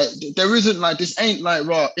 like, there isn't, like, this ain't like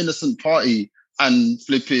raw innocent party and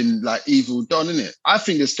flipping like evil done, innit? I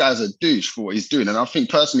think this guy's a douche for what he's doing. And I think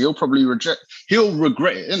personally, he'll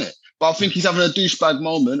regret it, innit? But I think he's having a douchebag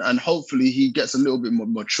moment, and hopefully he gets a little bit more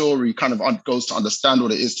mature. He kind of goes to understand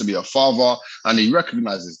what it is to be a father, and he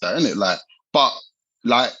recognizes that, innit? Like, but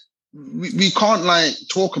like, we can't like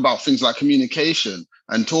talk about things like communication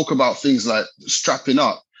and talk about things like strapping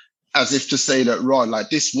up as if to say that, right, like,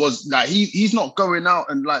 this was like, he's not going out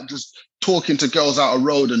and like just talking to girls out a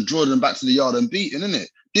road and drawing them back to the yard and beating, innit?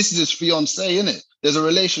 This is his fiancée, innit? There's a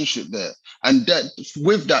relationship there. And that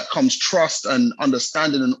with that comes trust and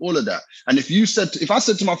understanding and all of that. And if I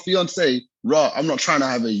said to my fiancée, right, I'm not trying to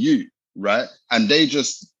have a you, right? And they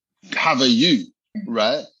just have a you,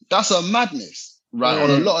 right? That's a madness, right? On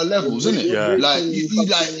a lot of levels, isn't it? Yeah. Like,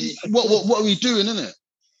 what are we doing, innit?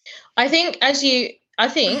 I think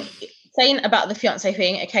saying about the fiance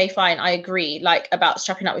thing, okay, fine, I agree, like, about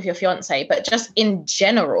strapping up with your fiance, but just in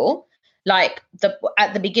general, like,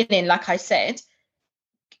 at the beginning, like I said,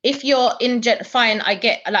 if you're fine,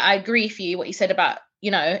 I agree with you what you said about, you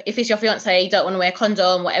know, if it's your fiance, you don't want to wear a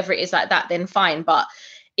condom, whatever it is like that, then fine. But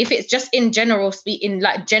if it's just in general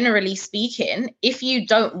generally speaking, if you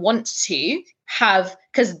don't want to have,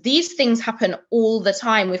 because these things happen all the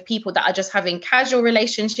time with people that are just having casual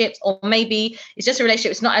relationships, or maybe it's just a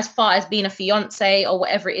relationship, it's not as far as being a fiance or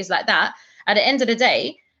whatever it is like that. At the end of the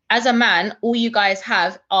day, as a man, all you guys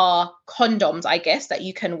have are condoms, I guess, that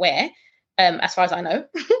you can wear, as far as I know.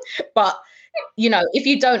 But, you know, if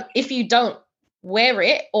you don't wear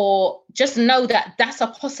it, or just know that that's a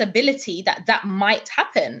possibility that might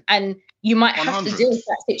happen, and you might have 100. to deal with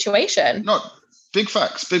that situation. No, big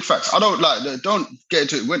facts. Don't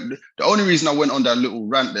get into it. The only reason I went on that little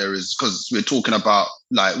rant there is because we're talking about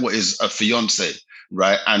like what is a fiance,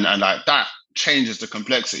 right? And like that changes the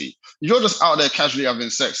complexity. You're just out there casually having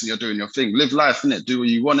sex and you're doing your thing. Live life, innit? Do what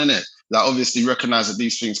you want, innit? Like, obviously recognize that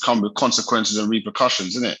these things come with consequences and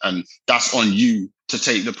repercussions, innit? And that's on you to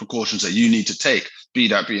take the precautions that you need to take. Be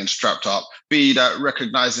that being strapped up, be that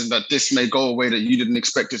recognizing that this may go away that you didn't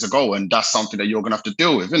expect it to go, and that's something that you're gonna have to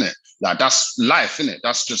deal with, innit? Like, that's life, innit?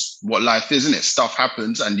 That's just what life is, innit? Stuff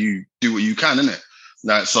happens and you do what you can, innit?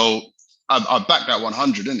 Like, so I back that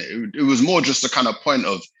 100, innit? It was more just a kind of point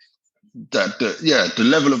of that, the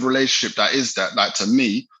level of relationship that is that. Like, to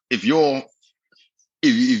me, if you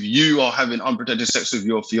are having unprotected sex with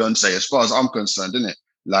your fiance, as far as I'm concerned, innit?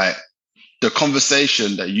 Like, the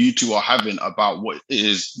conversation that you two are having about what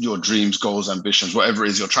is your dreams, goals, ambitions, whatever it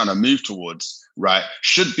is you're trying to move towards, right,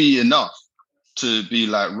 should be enough to be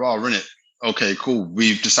like, raw, innit? Okay, cool.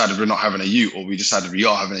 We've decided we're not having a you, or we decided we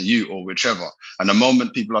are having a you, or whichever. And the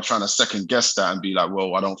moment people are trying to second guess that and be like,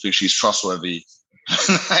 well, I don't think she's trustworthy,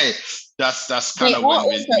 like, that's kind of when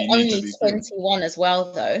we need to be 21 as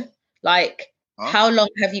well, though. Like, how long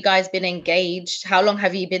have you guys been engaged? How long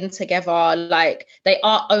have you been together? Like, they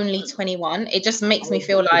are only 21. It just makes me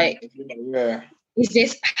feel like, is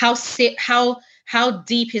this how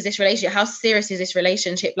deep is this relationship? How serious is this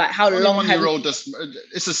relationship? Like, how long have you...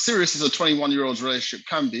 It's as serious as a 21-year-old's relationship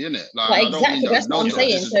can be, isn't it? Like, exactly, that's what I'm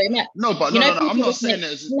saying. So it might, no, I'm not saying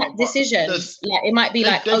that decision. Like, it might be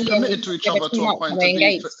like, they're committed to each other to a point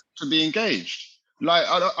to be engaged. Like,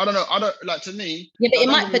 I don't know. Like, to me.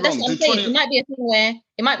 Yeah, but that's what I'm saying. It might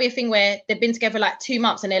be a thing where they've been together like 2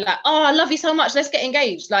 months and they're like, oh, I love you so much, let's get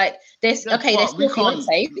engaged. Like, there's still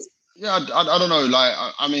fiancés. Yeah, I don't know. Like,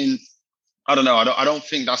 I mean, I don't know. I don't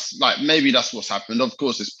think that's like, maybe that's what's happened. Of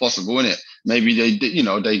course, it's possible, innit? Maybe they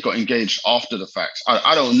did, they got engaged after the fact.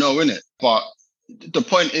 I don't know, innit? But the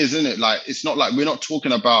point is, innit? Like, it's not like, we're not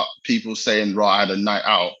talking about people saying, right, I had a night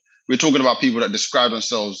out. We're talking about people that describe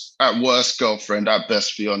themselves at worst girlfriend, at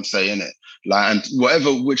best fiance, innit? Like, and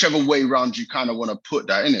whichever way around you kind of want to put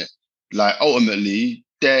that, innit? like ultimately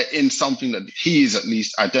they're in something that he is at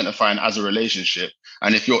least identifying as a relationship.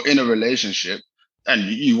 And if you're in a relationship and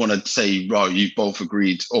you want to say, bro, you've both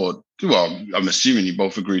agreed, or well, I'm assuming you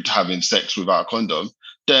both agreed to having sex without a condom,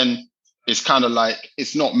 then it's kind of like,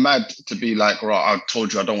 it's not mad to be like, right, I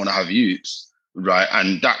told you I don't want to have youths, right?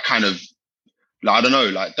 And that kind of, like, I don't know,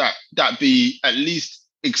 like that be at least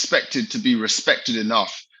expected to be respected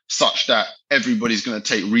enough such that everybody's going to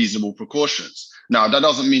take reasonable precautions. Now, that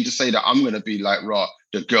doesn't mean to say that I'm going to be like, right,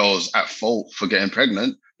 the girl's at fault for getting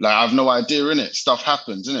pregnant. Like, I have no idea, innit? Stuff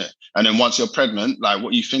happens, innit? And then once you're pregnant, like,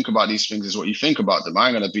 what you think about these things is what you think about them. I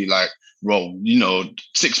ain't going to be like, well,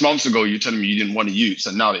 6 months ago, you're telling me you didn't want to use,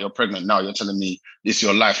 and now that you're pregnant, now you're telling me it's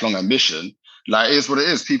your lifelong ambition. Like, it is what it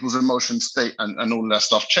is. People's emotion state and all that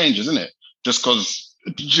stuff changes, isn't it? Just because,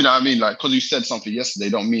 you know what I mean? Like, because you said something yesterday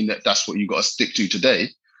don't mean that that's what you got to stick to today.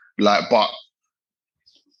 Like, but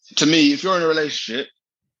to me, if you're in a relationship,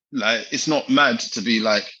 like, it's not mad to be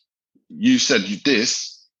like, you said you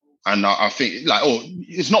this, and I think, like, oh,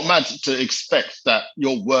 it's not mad to expect that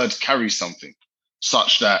your words carry something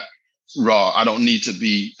such that, I don't need to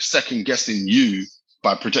be second guessing you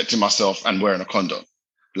by protecting myself and wearing a condom.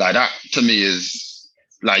 Like, that to me is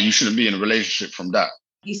like, you shouldn't be in a relationship from that.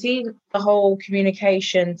 You see the whole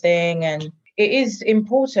communication thing, and it is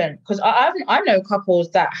important because I know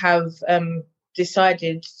couples that have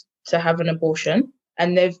decided to have an abortion,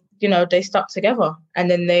 and they stuck together,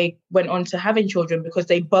 and then they went on to having children because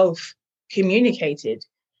they both communicated.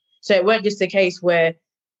 So it weren't just a case where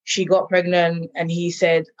she got pregnant and he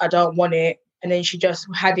said, I don't want it, and then she just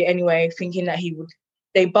had it anyway, thinking that he would.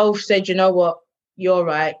 They both said, you know what, you're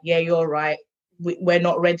right. Yeah, you're right. We're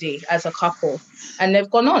not ready as a couple. And they've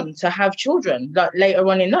gone on to have children like later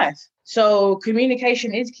on in life. So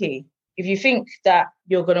communication is key. If you think that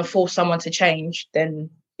you're going to force someone to change, then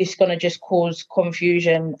it's going to just cause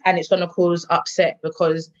confusion and it's going to cause upset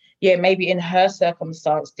because, yeah, maybe in her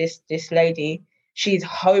circumstance, this lady, she's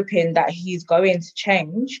hoping that he's going to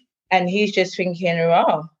change, and he's just thinking,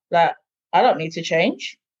 oh, like, I don't need to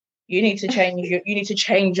change. You need to change. You need to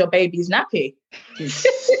change your baby's nappy.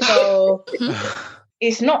 So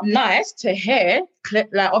it's not nice to hear.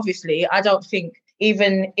 Like, obviously, I don't think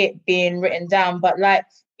even it being written down, but like,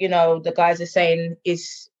 the guys are saying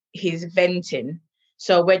he's venting.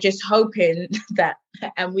 So we're just hoping that,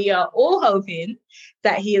 and we are all hoping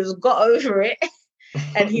that he has got over it,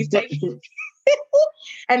 and he's taking,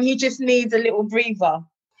 and he just needs a little breather.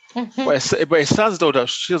 But it sounds though that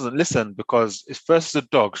she doesn't listen, because it's first the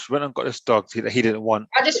dog. She went and got this dog that he didn't want.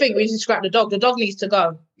 I just think we should scrap the dog. The dog needs to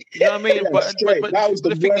go. You know what I mean? But that was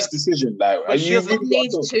the worst decision. Like, the dog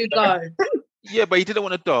needs to go. Yeah, but he didn't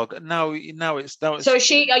want a dog. Now it's. So are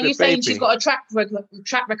you saying she's got a track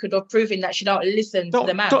record of proving that she don't listen to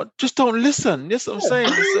the man? Don't listen. That's what I'm saying.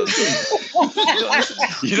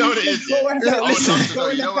 You know what it is? You know what I want to know.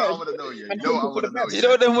 You know what I want to know. You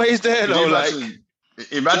know them ways there, though. Like,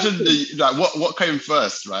 imagine what came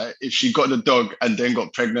first, right? If she got the dog and then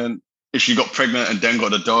got pregnant. If she got pregnant and then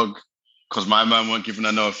got the dog. Because my man weren't giving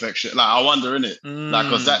her no affection. Like, I wonder, innit? Like,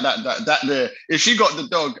 because that there, if she got the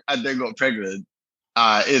dog and then got pregnant,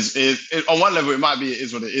 is on one level it might be, it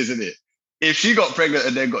is what it is, isn't it? If she got pregnant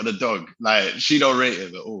and then got the dog, like, she don't rate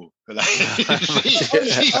it at all. Like,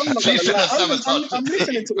 I'm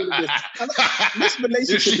listening to all of this. This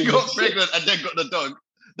relationship. If she got pregnant and then got the dog,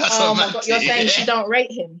 that's oh my God, you're saying she don't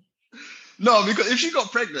rate him? No, because if she got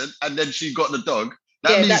pregnant and then she got the dog.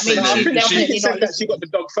 That means she said that she got the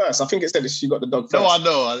dog first. I think it said that she got the dog first. No, I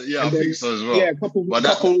know. Yeah, I think so as well. Yeah, a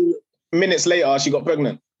couple minutes later, she got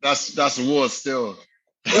pregnant. That's war still.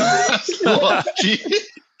 I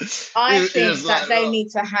think that they need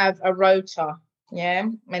to have a rota. Yeah,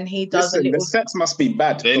 and he does the sex must be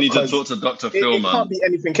bad. They need to talk to Dr. Phil, man. It can't be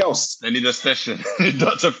anything else. They need a session.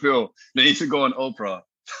 Dr. Phil. They need to go on Oprah.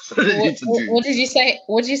 What did you say?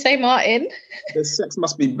 What did you say, Martin? The sex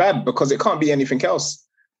must be bad because it can't be anything else.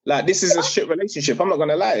 Like, this is a shit relationship. I'm not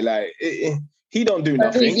gonna lie. Like, he don't do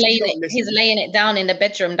nothing. He's laying it down in the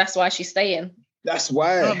bedroom. That's why she's staying. That's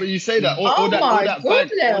why. No, but you say that. Or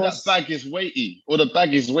that bag is weighty. Or the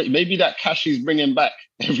bag is weighty. Maybe that cash he's bringing back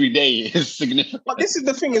every day is significant. But this is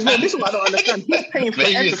the thing as well. This is what I don't understand. He's paying for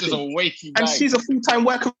maybe everything. It's just a weighty bag. And she's a full-time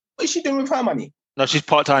worker. What is she doing with her money? No, she's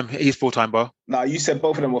part-time. He's full-time, bro. No, you said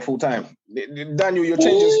both of them were full-time. Daniel, you're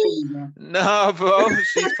changing stories now. No, bro.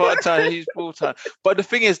 She's part-time. He's full-time. But the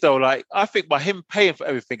thing is, though, like, I think by him paying for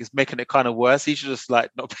everything is making it kind of worse. He should just,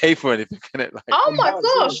 like, not pay for anything, innit? Like, oh, my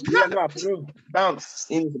gosh. Yeah, no, for real. Bounce.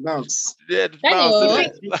 He needs to bounce. Yeah,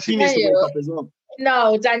 bounce. He needs to wake up as well.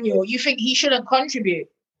 No, Daniel, you think he shouldn't contribute?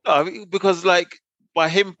 No, because, like, by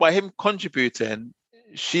him contributing,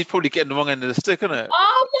 she's probably getting the wrong end of the stick, isn't it?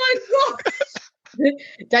 Oh my god!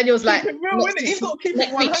 Daniel's like, Keep it real, innit? He's got to keep it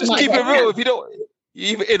next week 100. Just might keep get it real. down. If you don't, you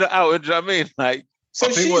either in or out. Do you know what I mean? Like, So I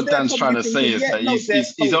think she's what there Dan's trying to probably say thinking, is yeah, that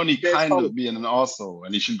no, he's only there's kind hope. of being an arsehole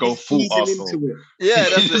and he should go He's full easing arsehole. into it. yeah,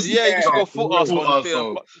 that's it. Just- Yeah, you just go full yeah, arsehole. full and feel,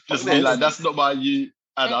 arsehole. fuck Just this. be like, that's not my you,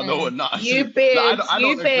 and I know it not. You Like, beards, I don't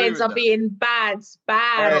you agree beards with are that. being bad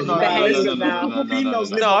No, behaviour now. No, she's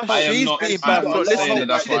being bad for listening.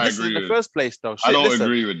 That's She what didn't I listen in agree the with. first place, though. She I didn't don't listen.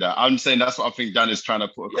 agree with that. I'm saying that's what I think Dan is trying to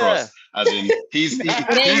put Yeah. across. As in, he It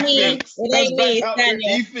ain't me. thinks It ain't me. It's Daniel.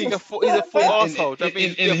 he He's thinks a full arsehole. That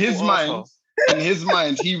means in his mind, in his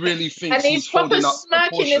mind, he really thinks And he's he's proper holding up a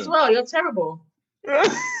smirking as portion. well. You're terrible.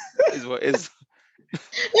 is what is.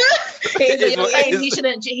 You're what saying is.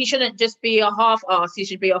 he shouldn't just be a half ass. He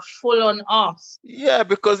should be a full on ass. Yeah,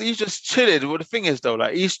 because he's just chilling. Well, the thing is, though,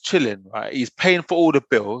 like he's chilling, right? He's paying for all the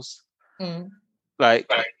bills, like,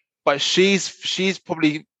 but she's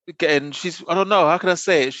probably getting. I don't know. How can I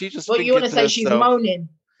say it? She's just. What you want to say? She's moaning.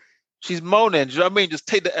 She's moaning. Do you know what I mean? Just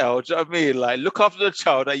take the L. Do you know what I mean? Like, look after the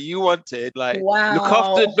child that you wanted. Like, Wow.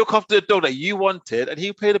 look after the dog that you wanted, and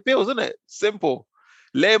he pay the bills, isn't it? Simple.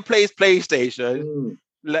 Let him play his PlayStation.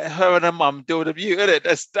 Let her and her mum deal with you, isn't it?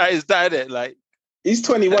 That is that, isn't it? Like, he's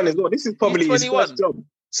 21 as well. This is probably his 21. first job.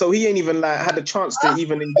 So he ain't even like had a chance to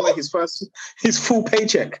even enjoy his full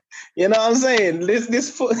paycheck. You know what I'm saying? This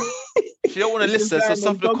full. She don't want to listen, so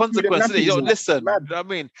suffer the consequences. You don't listen. You know what I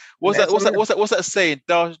mean? What's that saying?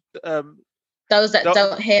 Those that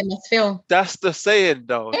don't hear must feel. That's the saying,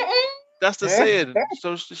 though. That's the saying.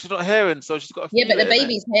 So she's not hearing, so she's got to. Yeah, but the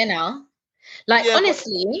baby's here now. Like, yeah,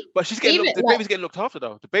 honestly, but she's getting the baby's getting looked after,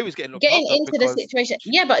 though. The baby's getting looked getting after into the situation.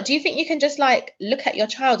 Yeah, but do you think you can just like look at your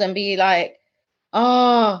child and be like,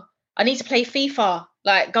 "Oh, I need to play FIFA.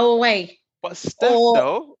 Like, go away." But Steph,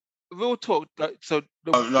 though, real talk. Like, so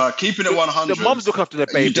keeping it 100. The mums look after the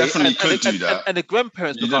baby. You definitely could do that, and the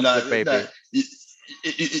grandparents look after the baby.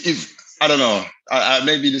 If I don't know,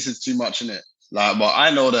 maybe this is too much in it. Like, but I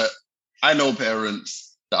know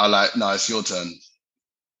parents that are like, "No, it's your turn."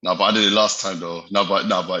 No, but I did it last time though. No, you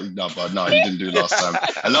didn't do it last time.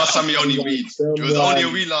 And last time you only read. It was only a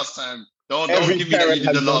read last time. Don't give me that you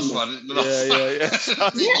did the last one.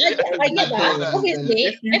 I get that.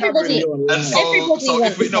 Obviously, everybody. And so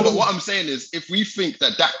if we know, but what I'm saying is, if we think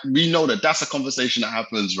that we know that that's a conversation that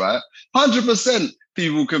happens, right? 100%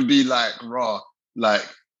 people can be like raw, like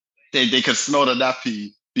they can smell the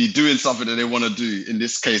nappy, be doing something that they want to do. In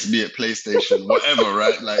this case, be it PlayStation, whatever,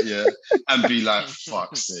 right? Like, yeah, and be like,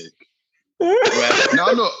 fuck's sake. Right? No,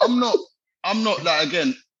 look, I'm not like,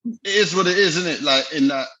 again, it is what it is, isn't it? Like in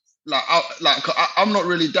that. I'm not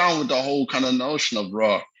really down with the whole kind of notion of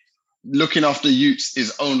looking after youths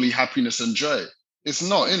is only happiness and joy. It's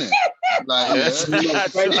not, innit? Like, it's not.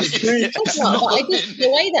 But I think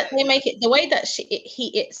the way that they make it, the way that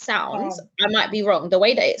it sounds, I might be wrong. The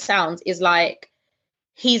way that it sounds is like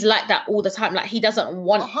he's like that all the time. Like he doesn't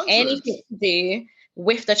want 100. anything to do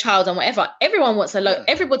with the child and whatever. Everyone wants alone. Yeah.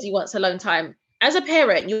 Everybody wants alone time. As a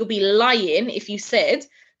parent, you'll be lying if you said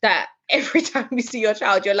that every time you see your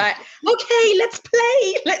child, you're like, okay, let's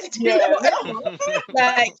play, let's do whatever.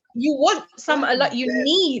 Like you want you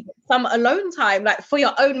need some alone time, like for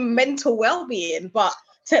your own mental well-being. But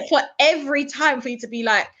for every time for you to be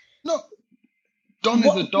like, no, Dom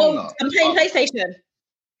is a donut. I'm playing PlayStation.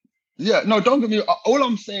 Yeah, no, don't get me. All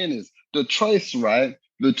I'm saying is the choice, right,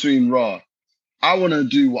 between I want to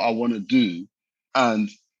do what I want to do, and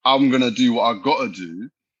I'm gonna do what I gotta do,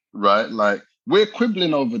 right? Like. We're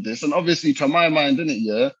quibbling over this, and obviously, to my mind, innit,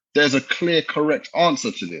 yeah, there's a clear, correct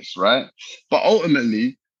answer to this, right? But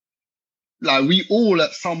ultimately, like we all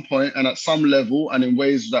at some point and at some level, and in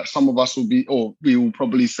ways that some of us will be, or we will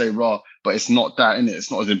probably say, but it's not that, innit?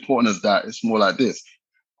 It's not as important as that. It's more like this.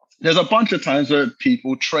 There's a bunch of times where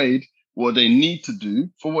people trade what they need to do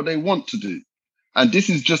for what they want to do. And this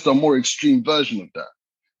is just a more extreme version of that.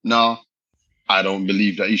 Now, I don't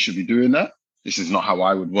believe that he should be doing that. This is not how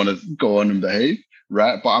I would want to go on and behave,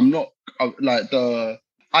 right? But I'm not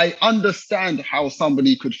I understand how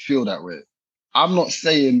somebody could feel that way. I'm not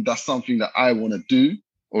saying that's something that I want to do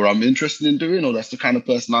or I'm interested in doing or that's the kind of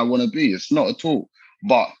person I want to be. It's not at all.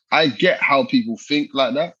 But I get how people think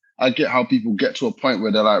like that. I get how people get to a point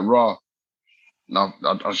where they're like, no,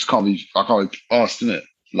 I can't be asked, innit?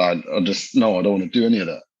 Like, I don't want to do any of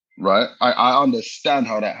that, right? I understand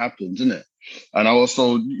how that happens, innit? And I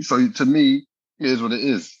also, so to me, it is what it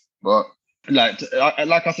is. But like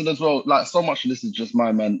I said as well, like so much of this is just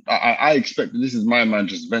my man. I expect that this is my man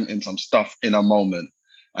just venting some stuff in a moment.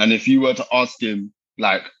 And if you were to ask him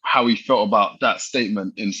like how he felt about that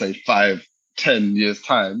statement in say 5-10 years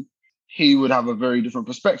time, he would have a very different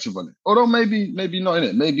perspective on it. Although maybe not in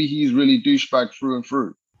it. Maybe he's really douchebag through and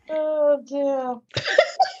through. Oh dear.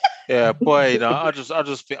 Yeah, boy, no, I just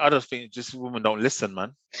think this woman don't listen,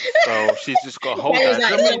 man. So she's just got to hold that.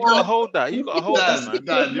 I mean, you got to hold that. You got to hold that, man.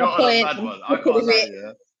 Dan, you're on a bad one. I can't lie,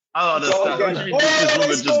 yeah. I don't understand. What do you mean this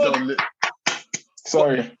woman just don't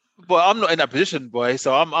Sorry. But I'm not in that position, boy.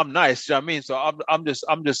 So I'm nice. You know what I mean? So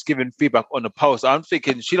I'm just giving feedback on the post. I'm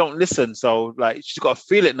thinking she don't listen. So like she's got to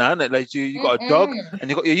feel it now, innit? Like you got a dog and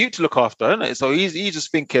you got your youth to look after, innit? So he's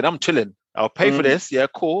just thinking, I'm chilling. I'll pay for this. Yeah,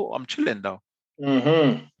 cool. I'm chilling though.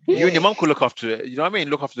 Mm-hmm. You and your mum could look after it. You know what I mean?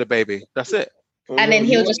 Look after the baby. That's it. And then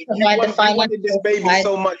he'll just provide the finance. You wanted this baby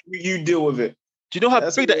so much, you deal with it. Do you know how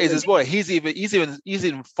big that is as well? He's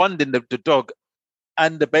even funding the dog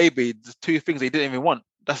and the baby. The two things he didn't even want.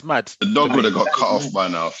 That's mad. The dog would have got cut off by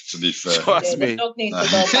now, to be fair. Trust me. The dog needs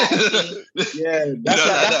to go back. Yeah,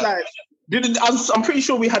 that's like. I'm pretty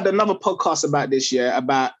sure we had another podcast about this,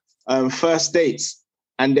 about first dates,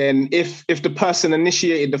 and then if the person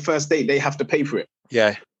initiated the first date, they have to pay for it.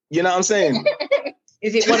 Yeah. You know what I'm saying?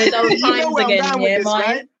 Is it one of those times again? Yeah,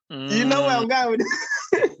 right? You know where I'm going with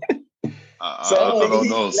this. So I don't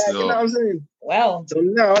know. Like, you know what I'm saying? Well, so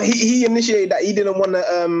now he initiated that he didn't want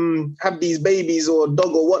to have these babies or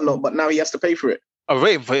dog or whatnot, but now he has to pay for it. I'm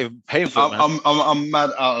waiting for him paying for it, man. I'm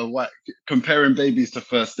mad out of whack. Comparing babies to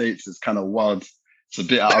first dates is kind of wild. It's a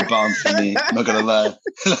bit out of bounds for me. Not gonna lie.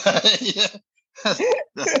 Yeah.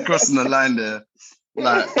 That's crossing the line there.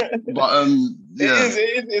 Like, but yeah,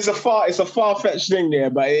 it's a far-fetched thing there,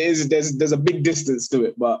 but it is there's a big distance to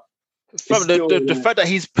it. But from the fact that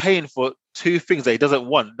he's paying for two things that he doesn't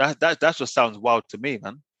want, that just sounds wild to me,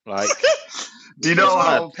 man. Like, do you know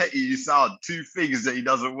how petty you sound? Two things that he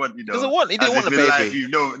doesn't want, you know. He didn't want a baby. Life,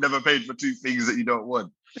 you've never paid for two things that you don't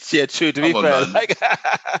want. Yeah, true. To be fair, like,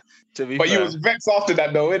 but you was vexed after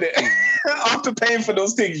that, though, innit? After paying for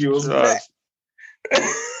those things, you was vexed.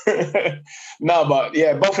 No, but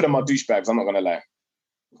yeah, both of them are douchebags. I'm not gonna lie.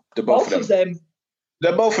 Both of them.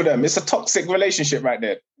 They're both of them. It's a toxic relationship right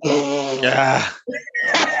there. Yeah.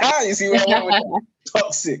 You see what I went with?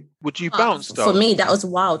 Toxic. Would you bounce though? For me, that was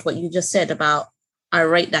wild what you just said about I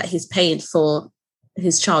rate that he's paid for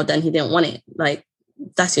his child and he didn't want it. Like,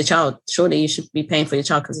 that's your child. Surely you should be paying for your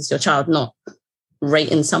child because it's your child, not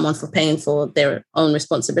rating someone for paying for their own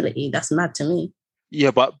responsibility. That's mad to me.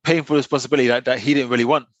 Yeah, but paying for responsibility that he didn't really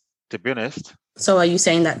want, to be honest. So are you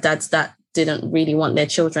saying that dads that didn't really want their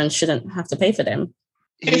children shouldn't have to pay for them?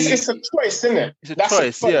 It's a choice, isn't it? It's a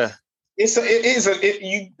choice, yeah.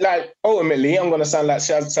 You like, ultimately, I'm gonna sound like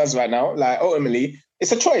Shaz right now. Like, ultimately,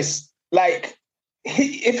 it's a choice. Like,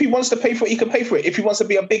 if he wants to pay for it, he can pay for it. If he wants to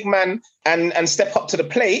be a big man and step up to the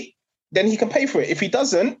plate, then he can pay for it. If he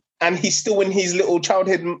doesn't, and he's still in his little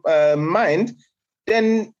childhood mind,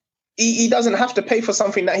 then he doesn't have to pay for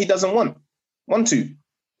something that he doesn't want to.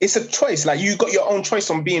 It's a choice. Like, you got your own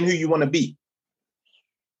choice on being who you want to be.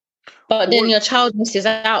 But then your child misses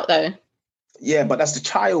out, though. Yeah, but that's the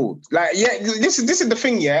child. Like, yeah, this is the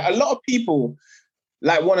thing, yeah. A lot of people,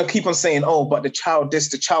 like, want to keep on saying, oh, but the child this,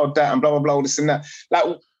 the child that, and blah, blah, blah, this and that. Like,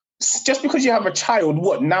 just because you have a child,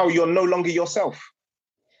 what? Now you're no longer yourself.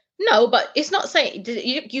 No, but it's not saying,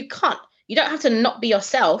 you don't have to not be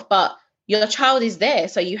yourself, but your child is there.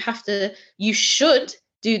 So you should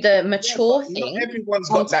do the mature thing. Not everyone's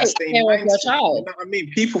got that same mindset. Your child. You know what I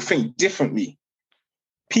mean? People think differently.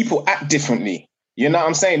 People act differently. You know what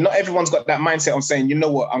I'm saying? Not everyone's got that mindset of saying, you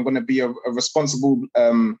know what, I'm going to be a responsible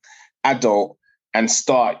adult and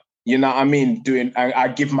start, you know what I mean, I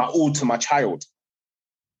give my all to my child.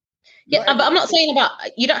 Yeah, but I'm not saying about,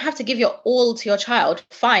 you don't have to give your all to your child.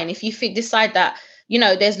 Fine. If you decide that, you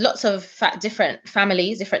know, there's lots of different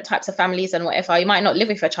families, different types of families and whatever. You might not live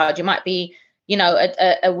with your child. You might be, you know,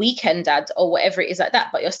 a weekend dad or whatever it is like that,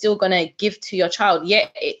 but you're still going to give to your child. Yeah,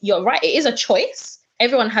 you're right. It is a choice.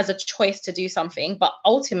 Everyone has a choice to do something, but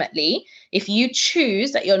ultimately, if you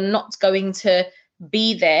choose that you're not going to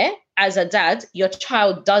be there as a dad, your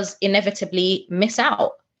child does inevitably miss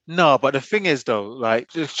out. No, but the thing is, though,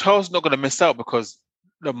 like, the child's not going to miss out because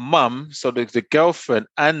the mum, so the girlfriend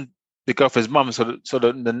and the girlfriend's mum, so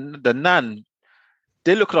the nan,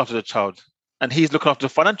 they're looking after the child, and he's looking after the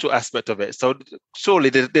financial aspect of it. So surely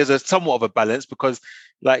there's a somewhat of a balance because,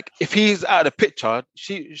 like, if he's out of the picture,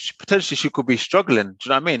 she potentially could be struggling. Do you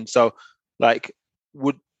know what I mean? So, like,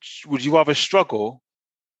 would you rather struggle?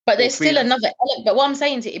 But there's still another element. But what I'm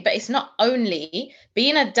saying to you, but it's not only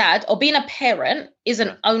being a dad or being a parent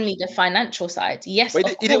isn't only the financial side. Yes,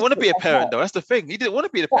 but he didn't want to be a parent, though. That's the thing. He didn't want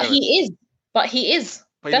to be the parent. But he is.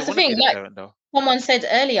 That's the thing. Like, parent, though. someone said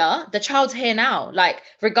earlier, the child's here now. Like,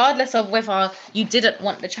 regardless of whether you didn't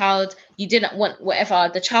want the child, you didn't want whatever,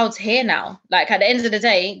 the child's here now. Like, at the end of the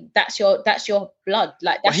day, that's your blood.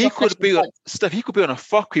 Like, But that's he your could flesh and be, blood. Steph, he could be on a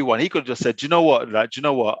fuckery one. He could have just said, "Do you know what? Like, do you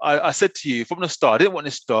know what? I said to you from the start, I didn't want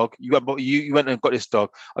this dog. You went and got this dog.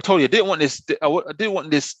 I told you I didn't want this. I didn't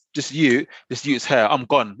want this youth's hair. I'm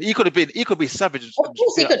gone." He could be savage. Of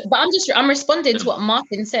course he could, but I'm responding to what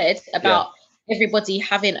Martin said about everybody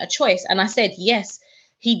having a choice. And I said, yes,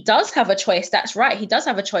 he does have a choice. That's right. He does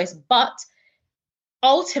have a choice. But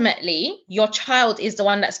ultimately, your child is the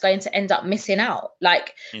one that's going to end up missing out.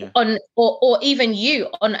 Like on, or even you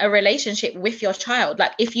on a relationship with your child.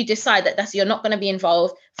 Like if you decide that you're not going to be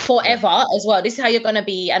involved forever as well, this is how you're going to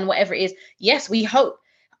be and whatever it is. Yes, we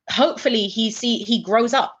hopefully he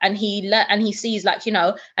grows up and he sees, like, you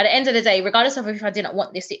know, at the end of the day, regardless of if I didn't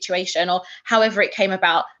want this situation or however it came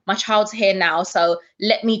about, my child's here now, so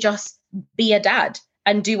let me just be a dad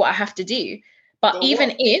and do what I have to do. But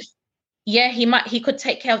even if he could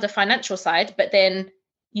take care of the financial side, but then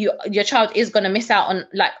your child is going to miss out on,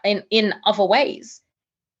 like, in other ways.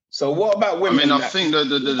 So what about women? I mean, I think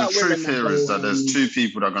the truth here is that there's two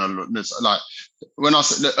people that are going to look this. Like, when I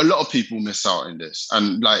say a lot of people miss out in this,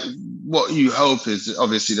 and like what you hope is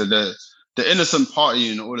obviously that the innocent party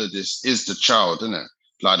in all of this is the child, isn't it?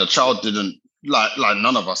 Like the child didn't like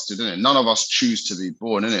none of us did, innit? None of us choose to be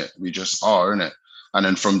born in it. We just are, innit? And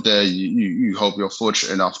then from there, you hope you're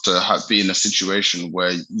fortunate enough to be in a situation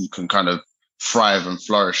where you can kind of thrive and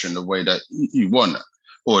flourish in the way that you want,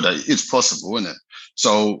 or that it's possible, innit?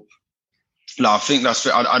 So, I think that's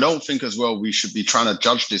fair. I don't think as well we should be trying to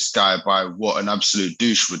judge this guy by what an absolute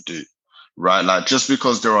douche would do, right? Like, just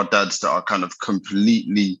because there are dads that are kind of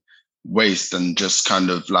completely waste and just kind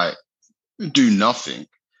of like do nothing,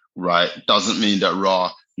 right, doesn't mean that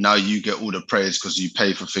now you get all the praise because you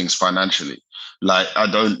pay for things financially. Like,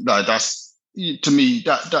 I don't like that's, to me,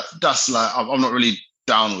 that's like, I'm not really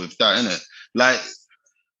down with that, innit? Like,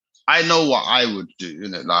 I know what I would do,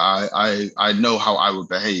 innit? Like, I know how I would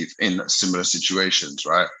behave in similar situations,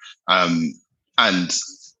 right? And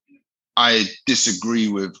I disagree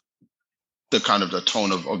with the kind of the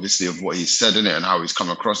tone of, obviously, of what he said in it and how he's come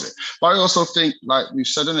across it. But I also think, like we've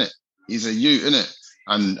said in it, he's a youth, innit?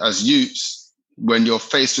 And as youths, when you're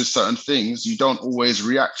faced with certain things, you don't always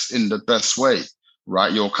react in the best way,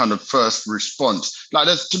 right? Your kind of first response. Like,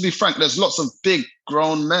 to be frank, there's lots of big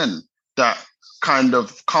grown men that kind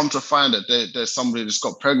of come to find that there's somebody that's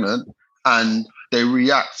got pregnant and they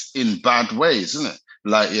react in bad ways, isn't it?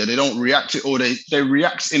 Like, they don't react or they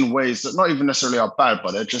react in ways that not even necessarily are bad,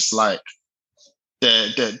 but they're just like,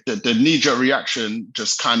 the knee-jerk reaction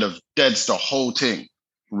just kind of deads the whole thing,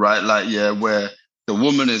 right? Like, where the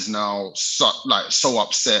woman is now so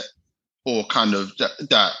upset, or kind of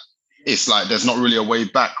that it's like there's not really a way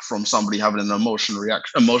back from somebody having an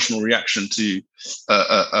emotional reaction to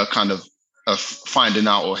a kind of finding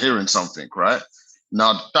out or hearing something, right?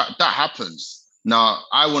 Now that happens. Now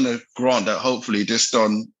I want to grant that hopefully this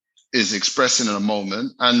Don is expressing in a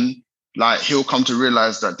moment, and like he'll come to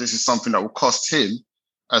realize that this is something that will cost him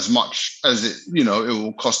as much as it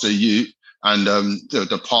will cost you and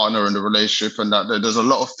the partner and the relationship, and that there's a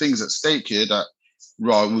lot of things at stake here that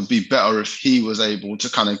would be better if he was able to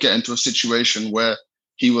kind of get into a situation where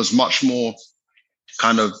he was much more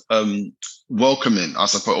kind of welcoming, I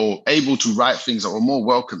suppose, or able to write things that were more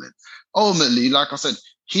welcoming. Ultimately, like I said,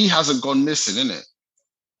 he hasn't gone missing, innit?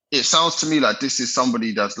 It sounds to me like this is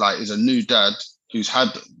somebody that's like is a new dad who's had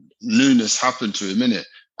newness happen to him, innit?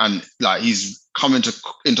 And like he's come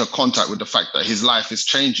into contact with the fact that his life is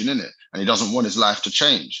changing, innit? And he doesn't want his life to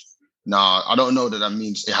change. Now, I don't know that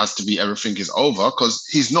means it has to be everything is over, because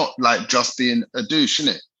he's not like just being a douche,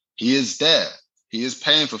 innit? He is there. He is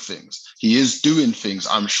paying for things. He is doing things,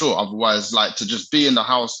 I'm sure. Otherwise, like, to just be in the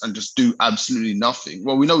house and just do absolutely nothing.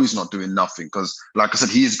 Well, we know he's not doing nothing because, like I said,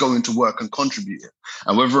 he is going to work and contributing.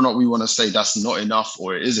 And whether or not we want to say that's not enough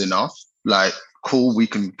or it is enough, like, cool, we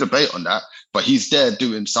can debate on that. But he's there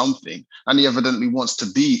doing something. And he evidently wants to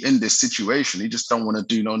be in this situation. He just don't want to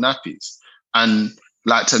do no nappies. And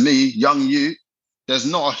like, to me, young you, there's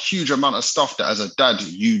not a huge amount of stuff that as a dad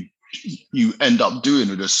you end up doing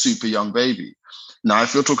with a super young baby. Now,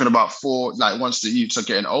 if you're talking about once the youths are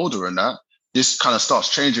getting older and that, this kind of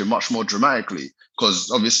starts changing much more dramatically,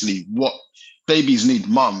 because obviously what babies need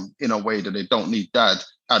mum in a way that they don't need dad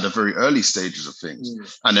at the very early stages of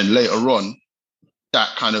things. And then later on,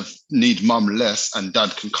 that kind of need mum less and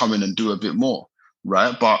dad can come in and do a bit more,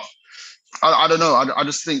 right? But I don't know. I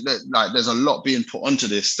just think that like there's a lot being put onto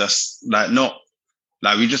this that's like not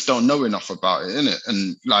Like, we just don't know enough about it, innit?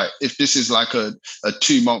 And like, if this is like a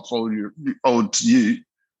 2-month-old you,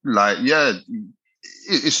 like, yeah,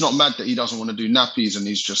 it's not mad that he doesn't want to do nappies and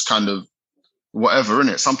he's just kind of whatever,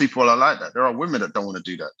 innit? Some people are like that. There are women that don't want to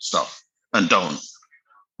do that stuff and don't,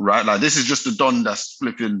 right? Like, this is just a Don that's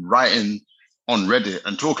flipping writing on Reddit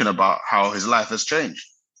and talking about how his life has changed.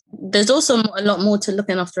 There's also a lot more to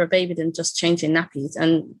looking after a baby than just changing nappies.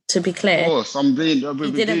 And to be clear, Of course, I know,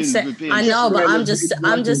 but I'm just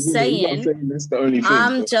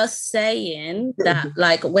saying that,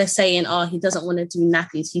 like, we're saying, oh, he doesn't want to do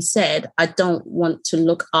nappies. He said, I don't want to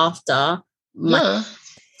look after my.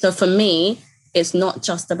 So for me, it's not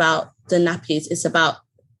just about the nappies, it's about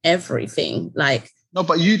everything. Like, no,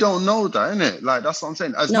 but you don't know that, innit? Like, that's what I'm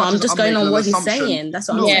saying. I'm just going on what he's saying. That's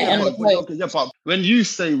what I'm saying. But when you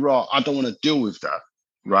say, "Raw, I don't want to deal with that,"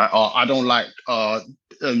 right? Or I don't like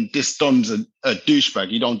this Don's a douchebag.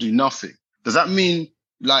 You don't do nothing. Does that mean,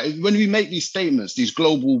 like, when we make these statements, these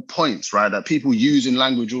global points, right, that people use in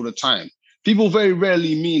language all the time? People very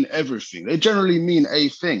rarely mean everything. They generally mean a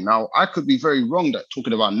thing. Now, I could be very wrong that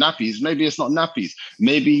talking about nappies, maybe it's not nappies.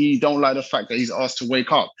 Maybe he don't like the fact that he's asked to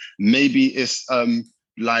wake up. Maybe it's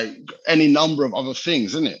like any number of other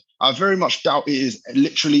things, isn't it? I very much doubt it is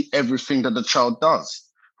literally everything that the child does,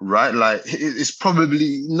 right? Like, it's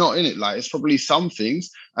probably not in it. Like, it's probably some things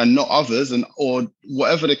and not others, and or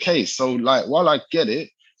whatever the case. So, like, while I get it,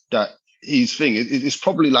 that he's thing, it's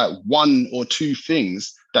probably like 1 or 2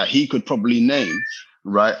 things that he could probably name,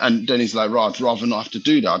 right? And then he's like, right, I'd rather not have to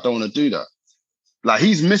do that. I don't want to do that. Like,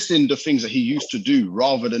 he's missing the things that he used to do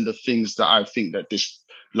rather than the things that I think that this,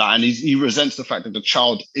 like, and he resents the fact that the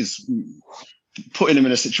child is putting him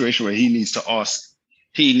in a situation where he needs to ask,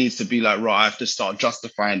 he needs to be like, right, I have to start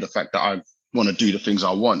justifying the fact that I want to do the things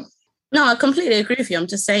I want. No, I completely agree with you. I'm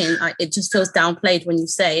just saying, like, it just feels downplayed when you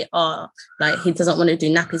say, oh, like, he doesn't want to do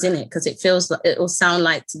nappies in it, because it feels like, it will sound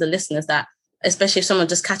like to the listeners that, especially if someone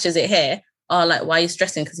just catches it here, oh, like, why are you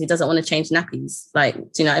stressing? Because he doesn't want to change nappies. Like, do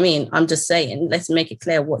you know what I mean? I'm just saying, let's make it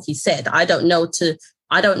clear what he said. I don't know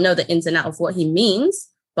the ins and outs of what he means,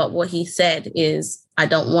 but what he said is, I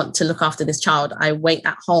don't want to look after this child. I wait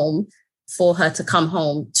at home for her to come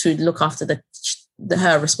home to look after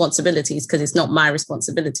her responsibilities, because it's not my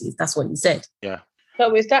responsibilities. That's what he said. Yeah.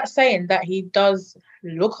 So is that saying that he does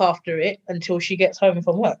look after it until she gets home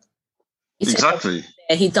from work? Exactly.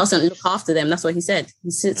 He doesn't look after them. That's what he said. He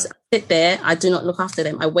sit there. I do not look after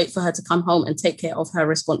them. I wait for her to come home and take care of her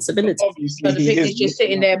responsibilities. So the thing is just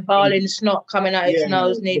sitting there, barling snot coming out his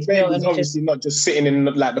nose, needs milk, and obviously not just sitting in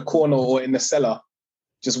like the corner or in the cellar,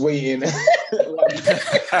 just waiting. You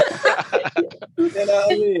know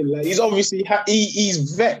what I mean? Like, he's obviously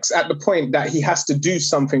he's vexed at the point that he has to do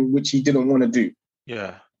something which he didn't want to do.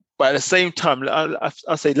 Yeah, but at the same time,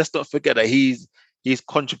 I say let's not forget that he's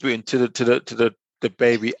contributing to the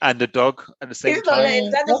baby and the dog at the same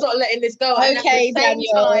time. Daniel's not letting this go. Okay,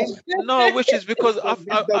 Daniel. No, which is because I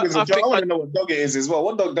want to know what dog it is as well.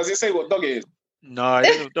 What dog does it say? What dog it is? No,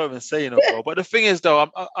 I don't even say it. But the thing is, though,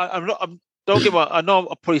 I'm not. Don't give up. I know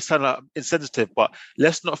I probably sound like insensitive, but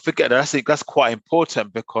let's not forget that I think that's quite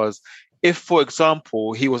important, because if, for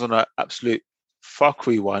example, he was on an absolute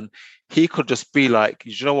fuckery one, he could just be like,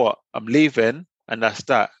 you know what, I'm leaving, and that's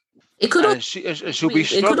that. It could she'll be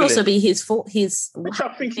struggling. It could also be his fault. Which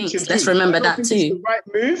I think he should Let's do. remember that too. It's the right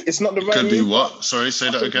move. It's not the right move. Could be what? Sorry, say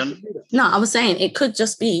that again. No, I was saying it could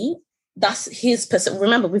just be that's his.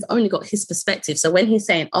 Remember, we've only got his perspective. So when he's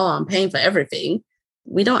saying, "Oh, I'm paying for everything,"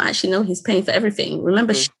 we don't actually know he's paying for everything.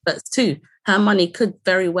 Remember, too, her money could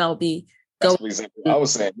very well be going. That's exactly what I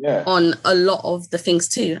was saying. Yeah, on a lot of the things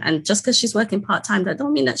too. And just because she's working part time, that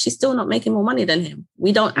don't mean that she's still not making more money than him.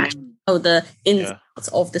 We don't actually know the ins and outs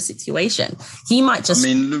of the situation. He might just.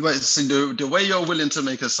 I mean, the way you're willing to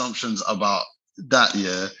make assumptions about that,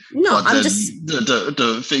 yeah. No, I'm just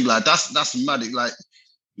the thing like that's mad. Like,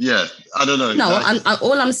 yeah, I don't know. No,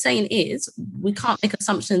 all I'm saying is we can't make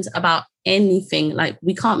assumptions about anything. Like,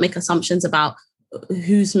 we can't make assumptions about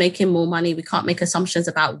who's making more money. We can't make assumptions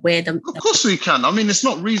about where the. Of course we can. I mean, it's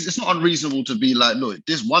not unreasonable to be like, look,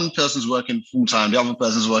 this one person's working full time, the other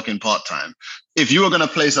person's working part time. If you were going to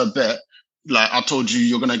place a bet, like I told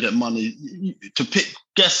you're going to get money to pick.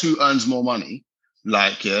 Guess who earns more money?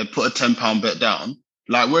 Like, yeah, put a £10 bet down.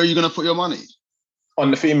 Like, where are you going to put your money? On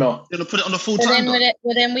the female. You're going to put it on the full time.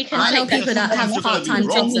 Well, then we can. I know people that have part-time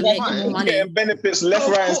jobs and making more money. Getting benefits left,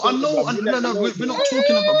 right. I know. No, we're not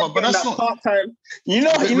talking about, but that's not part-time. We're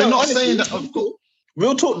not saying that. Of course.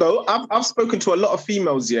 Real talk though, I've spoken to a lot of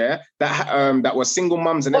females, that were single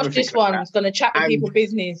mums and Watch everything. this one. It's gonna chat with people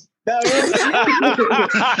business. A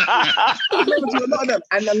lot of them,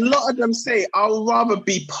 and a lot of them say I'll rather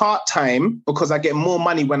be part time because I get more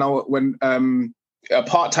money when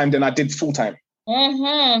part time than I did full time.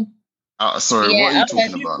 Mm-hmm. Sorry, what are you talking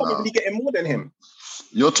He's about probably now? getting more than him.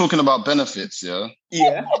 You're talking about benefits, yeah?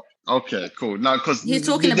 Yeah. Okay, cool. Now, because He's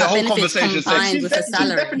talking about benefits combined with a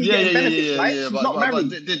salary. Yeah. But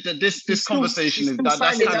this conversation is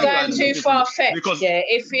that's It's going too far fetched. Because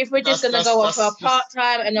if we're just gonna go off a part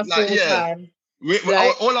time and a full time.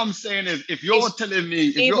 All I'm saying is, if you're telling me,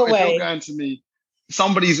 if you're going to me,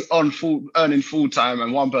 somebody's earning full time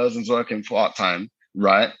and one person's working part time,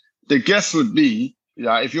 right? The guess would be,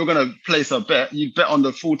 if you're going to place a bet, you bet on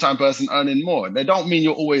the full-time person earning more. They don't mean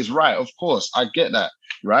you're always right. Of course, I get that,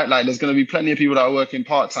 right? Like there's going to be plenty of people that are working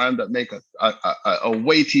part-time that make a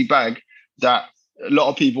weighty bag that a lot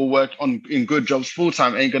of people work in good jobs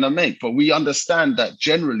full-time ain't going to make. But we understand that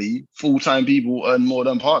generally full-time people earn more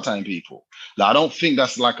than part-time people. Like, I don't think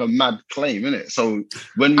that's like a mad claim, innit? So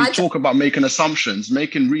when we talk about making assumptions,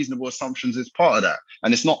 making reasonable assumptions is part of that.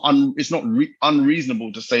 And it's not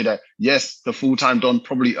unreasonable to say that, yes, the full-time don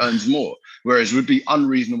probably earns more, whereas it would be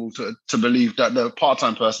unreasonable to believe that the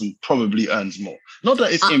part-time person probably earns more. Not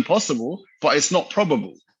that it's impossible, but it's not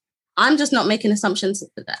probable. I'm just not making assumptions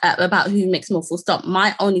about who makes more, full stop.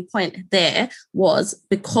 My only point there was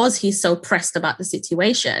because he's so pressed about the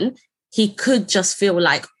situation, he could just feel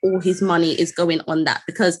like all his money is going on that.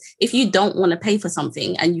 Because if you don't want to pay for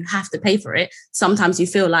something and you have to pay for it, sometimes you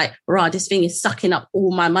feel like, this thing is sucking up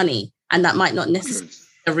all my money. And that might not necessarily be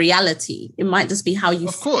the reality. It might just be how you feel.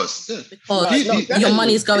 Of course. Yeah. Because your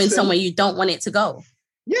money is going somewhere you don't want it to go.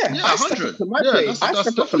 Yeah, 100. I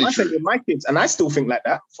step up to my plate with my kids and I still think like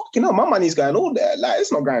that. Fucking hell, my money's going all there. Like,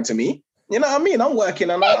 it's not going to me. You know what I mean? I'm working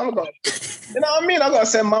and I'm going, you know what I mean? I got to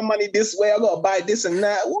send my money this way. I got to buy this and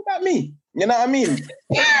that. What about me? You know what I mean?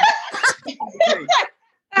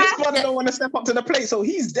 This brother don't want to step up to the plate, so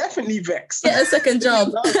he's definitely vexed. Get a second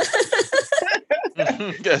job.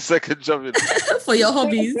 Get a second job for your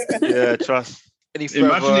hobbies. Yeah, trust.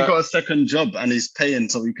 Imagine he got a second job and he's paying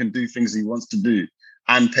so he can do things he wants to do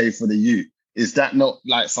and pay for the youth. Is that not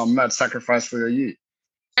like some mad sacrifice for your youth?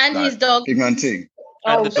 And his dog. Big man thing.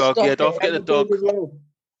 And the dog, don't forget the dog.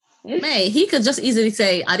 Mate, he could just easily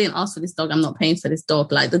say, I didn't ask for this dog, I'm not paying for this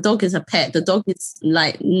dog. Like, the dog is a pet. The dog is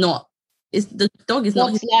like not, the dog is not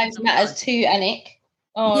his lives matters too, Anik.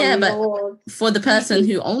 Oh, yeah, Lord. But for the person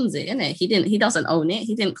who owns it, innit? He doesn't own it.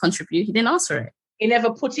 He didn't contribute. He didn't ask for it. He never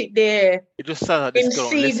put it there. It just sounds like this girl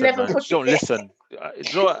don't listen, never man. put She don't it listen.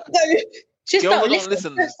 Just girl don't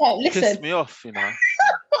listen. Listen. Piss me off, you know.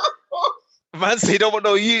 Man say he don't want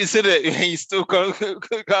no use, innit? You still can't,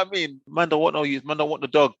 I mean, man don't want no use. Man don't want the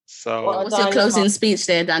dog. So what's your closing speech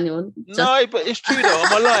there, Daniel? No, but it's true though.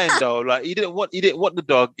 I'm lying though. Like he didn't want the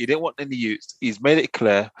dog. He didn't want any use. He's made it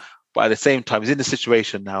clear. But at the same time, he's in the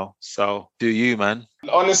situation now. So do you, man?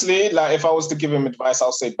 Honestly, like if I was to give him advice,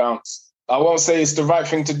 I'll say bounce. I won't say it's the right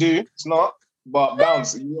thing to do. It's not. But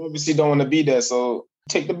bounce. You obviously don't want to be there. So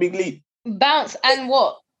take the big leap. Bounce and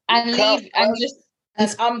what? And leave and just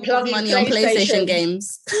unplug money on PlayStation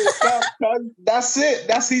games. That's it.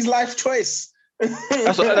 That's his life choice.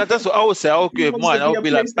 That's what I would say. I'll give mine. I'll be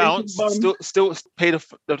like bounce, still pay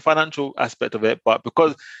the financial aspect of it, but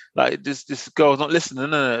because like this girl's not listening.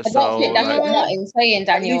 No. That's what Martin's saying,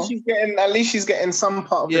 Daniel. At least she's getting some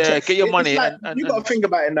part of the check. Get your money. Like, you got to think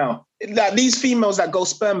about it now. Like these females that go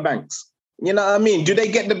sperm banks, you know what I mean? Do they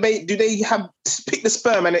get the bait? Do they pick the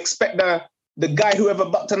sperm and expect the guy whoever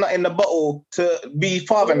bucked a nut in the bottle to be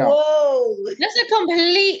father now? Whoa, that's a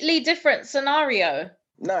completely different scenario.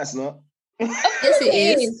 No, it's not. Yes, it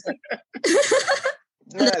is.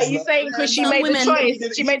 Are you saying because she made the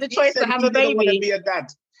choice? She made the choice to have a baby. Want to be a dad.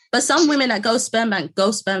 But some women that go sperm bank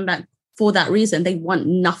for that reason. They want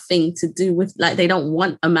nothing to do with, like, they don't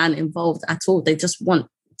want a man involved at all. They just want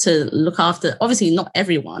to look after, obviously not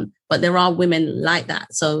everyone, but there are women like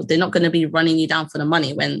that. So they're not going to be running you down for the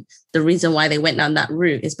money when the reason why they went down that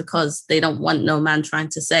route is because they don't want no man trying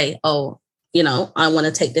to say, oh, you know, I want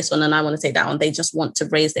to take this one and I want to take that one. They just want to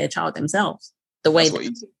raise their child themselves. The way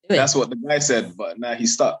that's what the guy said, but now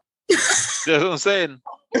he's stuck. That's what I'm saying.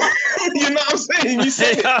 You know what I'm saying? You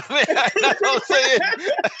said it. That's what I'm saying.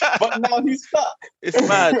 But now he's stuck. It's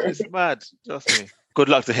mad. Trust me. Good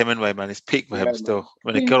luck to him anyway, man. It's peak for him still.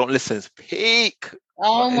 When the girl don't listen, it's peak.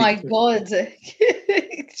 Oh my God.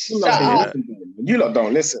 You lot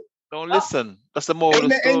don't listen. Don't listen. That's the moral of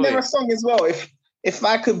the story. Ain't there a song as well? If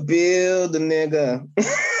I could build a nigga.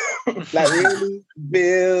 Like really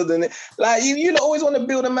building it. Like you don't always want to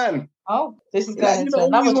build a man. Oh, this is Like, going you into don't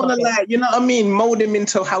another always want topic. to, like, you know what I mean, mold him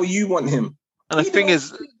into how you want him. And the thing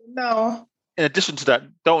is, no. in addition to that,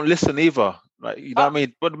 don't listen either. Like, you know what I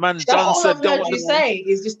mean? What the man That's done all said, I've don't heard want you to say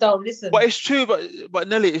is just don't listen. But it's true, but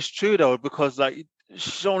Nelly, it's true though, because like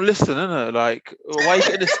she don't listen, innit? Like, why are you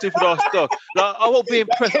getting this stupid ass dog? Like, I won't be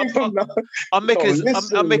impressed. I'm making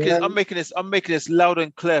this loud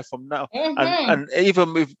and clear from now. And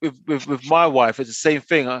even with my wife, it's the same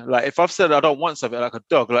thing. Like, if I've said I don't want something like a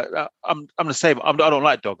dog, like I'm the same. I don't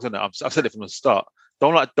like dogs, innit? I've said it from the start.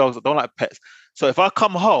 Don't like dogs. I don't like pets. So if I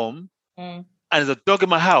come home and there's a dog in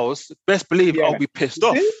my house, best believe I'll be pissed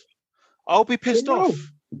off. I'll be pissed off.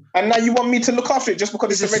 And now you want me to look after it just because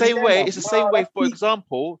it's the same way. It's the same way. For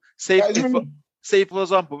example, say for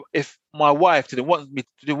example, if my wife didn't want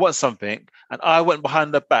something, and I went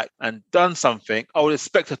behind her back and done something, I would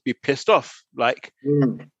expect her to be pissed off. Like,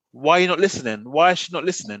 why are you not listening? Why is she not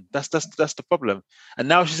listening? That's the problem. And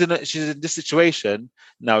now she's in this situation.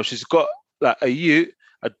 Now she's got like a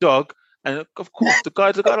dog. And of course, the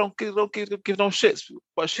guy don't give no shits,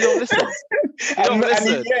 but she don't listen. She don't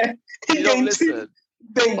listen. He don't listen.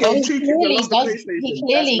 He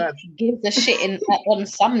clearly gives a shit on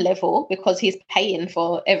some level because he's paying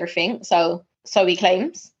for everything. So he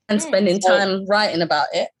claims and spending time writing about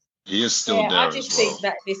it. He is still there. I just think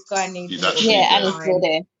that this guy needs. He's actually there. And he's still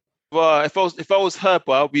there. Well, if I was her,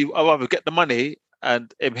 but I'd rather get the money.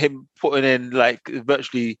 And him putting in like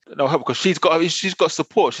virtually no help because she's got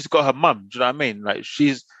support. She's got her mum. Do you know what I mean? Like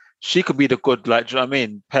she could be the good, like, do you know what I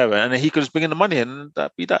mean, parent, and then he could just bring in the money and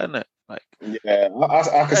that'd be that, isn't it? Like, yeah,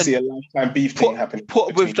 I can see a lifetime beef thing happening.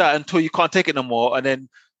 Put with that until you can't take it no more, and then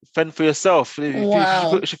fend for yourself.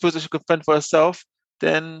 If she feels that she can fend for herself,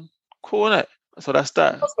 then cool, innit? So that's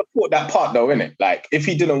that. I support that part though, innit? Like if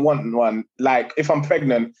he didn't want one, like if I'm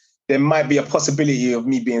pregnant, there might be a possibility of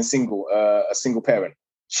me being single, a single parent.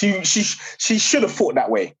 She should have thought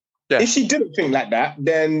that way. Yeah. If she didn't think like that,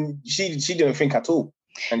 then she didn't think at all.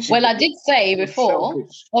 And I did say before,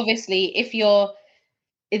 obviously, if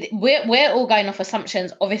we're all going off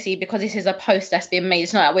assumptions, obviously, because this is a post that's being made.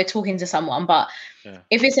 It's not like we're talking to someone, but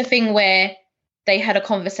if it's a thing where they had a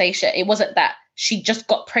conversation, it wasn't that she just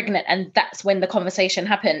got pregnant and that's when the conversation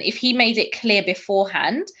happened. If he made it clear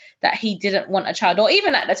beforehand that he didn't want a child, or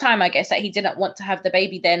even at the time, I guess, that he didn't want to have the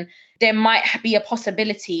baby, then there might be a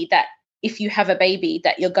possibility that if you have a baby,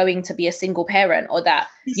 that you're going to be a single parent, or that,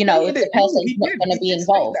 the person's not going to be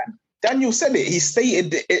involved. Daniel said it. He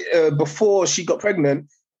stated it before she got pregnant.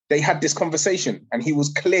 They had this conversation and he was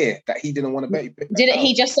clear that he didn't want a baby. Didn't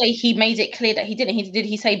he just say he made it clear that he didn't? Did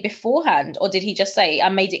he say beforehand, or did he just say, I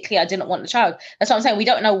made it clear I didn't want the child? That's what I'm saying. We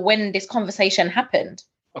don't know when this conversation happened.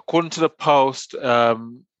 According to the post,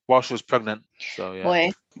 while she was pregnant. So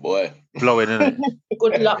yeah. Boy. Blowing, isn't it?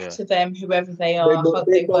 Good luck to them, whoever they are. I hope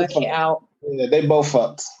they work it out. Yeah, they both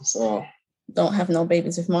fucked. So don't have no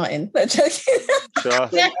babies with Martin. But joking. Sure.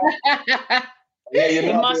 Yeah,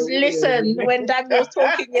 you must listen. When Daniel's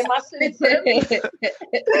talking, you must listen.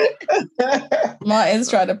 Martin's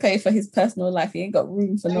trying to pay for his personal life. He ain't got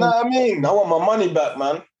room for no. You know what I mean? I want my money back,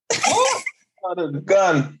 man. Out of the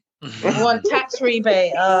gun. One tax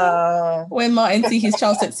rebate. When Martin sees his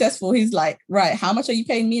child successful, he's like, right, how much are you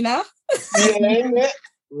paying me now? Yeah, ain't it?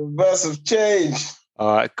 Reverse of change.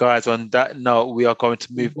 All right, guys, on that note, we are going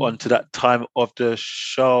to move on to that time of the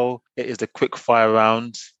show. It is the quick fire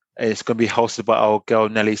round. It's going to be hosted by our girl,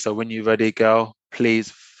 Nelly. So when you're ready, girl,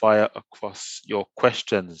 please fire across your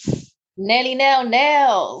questions. Nelly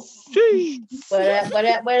nails. Jeez. What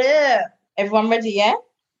up? Everyone ready, yeah?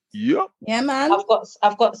 Yep. Yeah, man.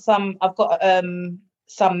 I've got some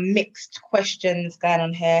mixed questions going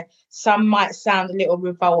on here. Some might sound a little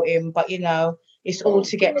revolting, but it's all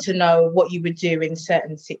to get to know what you would do in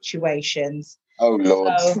certain situations. Oh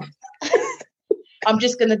Lord. So, I'm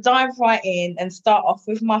just going to dive right in and start off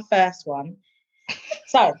with my first one.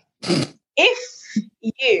 So, if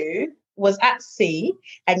you was at sea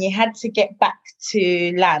and you had to get back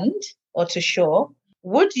to land or to shore,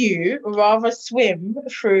 would you rather swim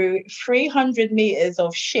through 300 meters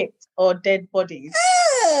of shit or dead bodies?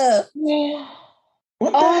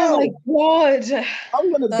 What the hell? My God.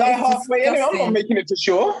 I'm going to die halfway anyway. I'm not making it to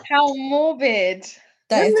shore. How morbid.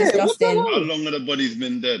 That is disgusting. How long have the bodies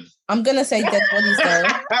been dead? I'm going to say dead bodies, though.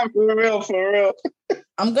 For real.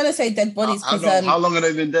 I'm going to say dead bodies. How long have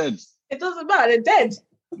they been dead? It doesn't matter. They're dead.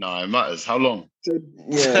 No, it matters. How long?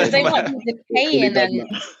 Yeah, they might be decaying and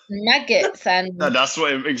maggots and... No, that's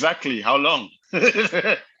what... Exactly. How long?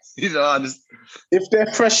 If they're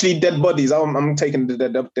freshly dead bodies, I'm taking the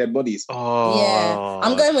dead bodies. Oh, Yeah,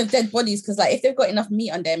 I'm going with dead bodies because, like, if they've got enough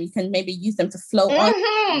meat on them, you can maybe use them to float on.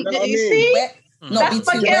 You know what I You mean? see? Wet, not be That's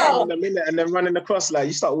my too girl. wet. In a minute and then running across, like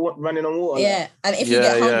you start running on water. Yeah, and if you Yeah,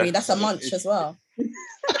 get hungry, yeah. that's a munch as well.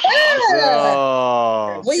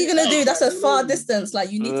 Oh, What are you gonna do? That's a far distance.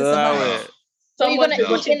 Like, you need to love survive. it. So you're Someone's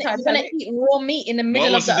gonna watching you're gonna Titanic. eat raw meat in the What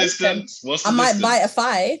middle was of the the ocean. distance? What's the I might distance? bite a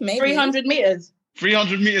 5, maybe. 300 meters.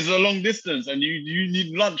 300 meters is a long distance, and you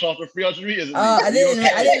need lunch after 300 meters. I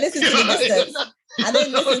didn't listen to the Okay. distance. I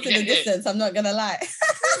didn't listen to the Okay. distance. I'm not gonna lie.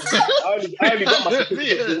 I only got my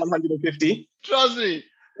certificate for 150. Trust me.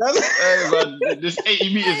 Hey man, this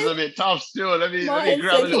 80 meters is a bit tough still. Let me Martin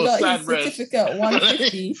grab a said he little got sand his breast. certificate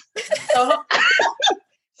 150.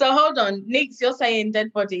 So hold on. Neeks, you're saying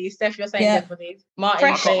dead bodies. Steph, you're saying Yeah. dead bodies. Martin I Fresh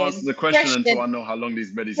can't saying answer the question fresh until dead- I know how long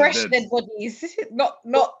these bodies Fresh are dead. dead bodies, not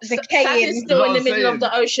Sam is decaying. still in You the know what middle I'm of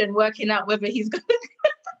the ocean working out whether he's going.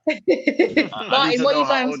 I need Martin, to what know you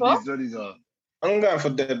how going old for? these bodies are. I'm going for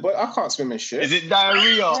dead, but I can't swim in shit. Is it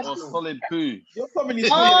diarrhea or solid poo? You're probably swimming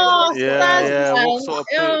Oh, in Yeah. What man. sort of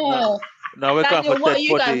poop? Oh. No, we're Daniel, going what for are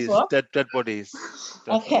you dead going bodies. for? Dead bodies.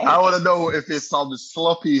 Okay. I want to know if it's some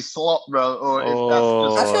sloppy slop, bro, or if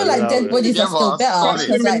Oh, that's I feel like love dead it. bodies are still better You're because,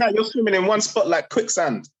 swimming like, now. You're swimming in one spot like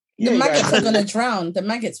quicksand. the You ain't maggots going- are gonna drown. The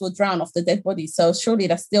maggots will drown off the dead bodies. So surely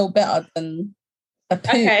that's still better than a poo.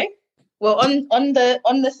 Okay. Well, on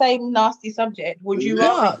the same nasty subject, would you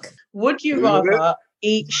rather Yuck.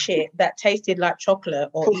 eat shit that tasted like chocolate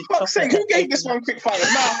or For eat fuck's chocolate sake, who that gave tasted this like- one quick fire?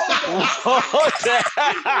 Nah, hold on.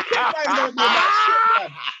 Quick fire's gonna be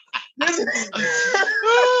that shit,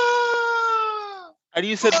 And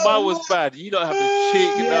you said mine was bad. You don't have the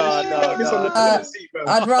cheek. man. No.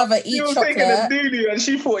 I'd rather She eat was taking a chocolate. doo-doo and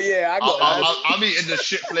she thought, yeah, I got that. I'm eating the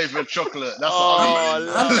shit flavored chocolate. That's Oh,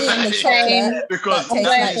 what I'm eating. I'm eating the chocolate. Because that tastes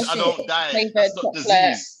that like means I shit. don't die. Flavored That's not chocolate.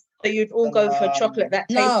 disease. So you'd all go for chocolate that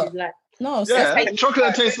No. tasted like. No, Yeah, Steph,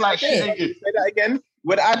 chocolate tastes like shit. ain't it? Say that again.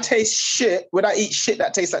 Would I taste shit? Would I eat shit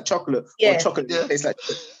that tastes like chocolate? Yeah. Or chocolate Yeah. that tastes like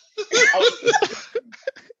shit?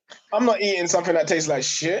 I'm not eating something that tastes like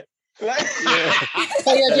shit. Like, So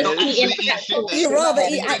you're You just don't eating actually eat actual shit. you'd rather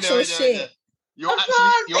eat Wait, actual wait. shit. You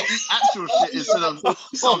eat actual shit instead of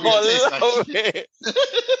something that tastes like shit.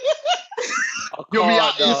 You'll be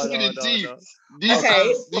out here spinning deep.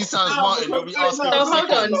 Okay. These times, Martin, you'll be asking. So for hold on,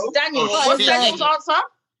 seconds. Daniel. Oh, What's shit. Daniel's answer?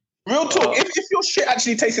 real talk. If your shit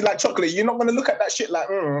actually tasted like chocolate, you're not gonna look at that shit like,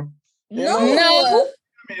 No. No.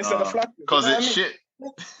 instead of flapping. Because it's shit.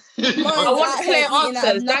 Mine, I want I clear hate eating that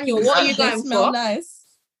answers. Daniel, what are you They going smell for? nice.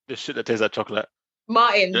 The shit that tastes like chocolate.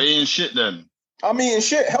 Martin. You're eating shit then. I'm eating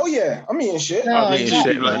shit. Hell yeah, I'm eating shit. No, I'm eating no.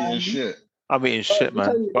 shit, People man. are eating shit. I'm eating shit,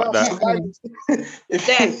 man. Fuck that. If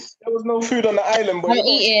Death. there was no food on the island, boy, I'm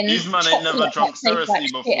eating. These man ain't never chocolate drunk that tastes like seriously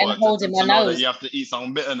shit before and holding my to know that nose. you have to eat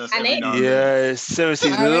some bitterness And every it- now and then. Yeah,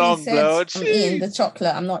 seriously, I already long, said bro. I'm eating the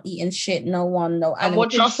chocolate. I'm not eating shit. No one, no And animal. what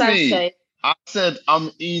did Trust Sam me. say? I said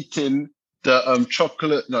I'm eating the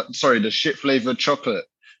chocolate. No, sorry, the shit flavored chocolate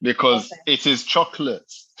because it is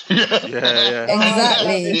chocolate. Yeah.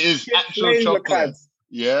 Exactly. It is actual Flavor chocolate. cards.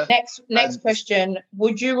 Yeah. Next question.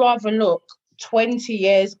 Would you rather look 20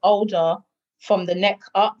 years older from the neck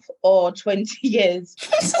up or 20 years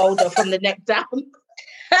older from the neck down?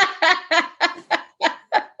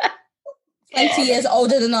 20 years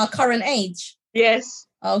older than our current age. Yes.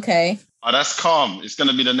 Okay. Oh, that's calm. It's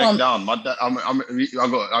gonna be the neck Calm. down. My dad,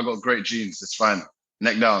 I got great genes. It's fine.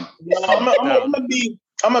 Neck down. Yeah, I'm gonna be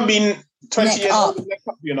 20 Neck years up. old, neck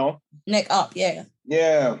up, you know. Neck up, yeah.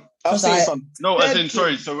 Yeah, I've Because seen I- some. No, as in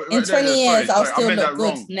sorry. So In 20 years, I'll still I made look that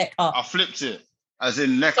good. wrong. Neck up. I flipped it. As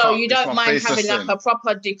in neck So up. you it's don't my mind face having the like same. a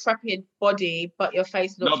proper decrepit body, but your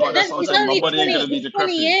face No, looks but like that's what I'm It's saying. My only body ain't 20, gonna be it's decrepit.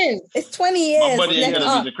 20 years. It's 20 years. My body ain't neck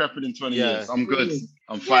gonna up. be decrepit in 20 Yeah. years. I'm good.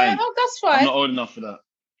 I'm Yeah, fine. no, that's I'm fine. not old enough for that.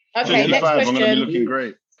 Okay, 55, next I'm gonna be question. looking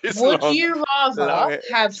great. It's Would long. you Love rather it.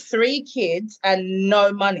 have 3 kids and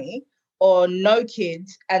no money or no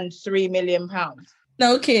kids and £3 million?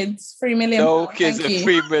 No kids. 3 million. No pounds. kids Thank and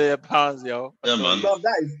you. £3 million, yo. Yeah, man. No,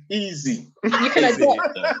 that is easy. You can Easy.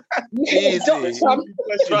 adopt. You can adopt Easy. some.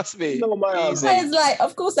 Trust me. No, my Easy. It's like,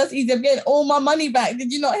 of course, that's easy. I'm getting all my money back.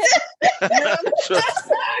 Did you not hear? Trust.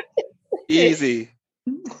 Easy.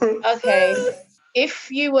 Okay. If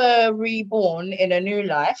you were reborn in a new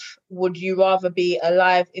life, would you rather be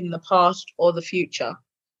alive in the past or the future?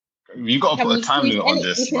 You got to Can put a you time choose limit on any? You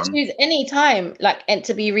this, can man. choose any time, like, and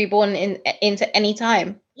to be reborn into any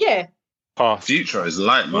time. Yeah. Pass. Future is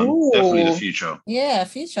light, man. Ooh. Definitely the future. Yeah,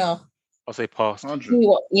 future. I'll say pass. 100.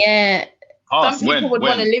 Yeah, Some people When? would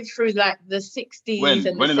When? want to live through like the 60s When?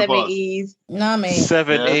 and When the in the past? 70s. Nah, mate.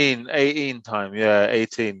 17, 18 time. Yeah,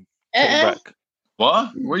 18. Take it back.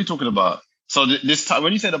 What? What are you talking about? So this time,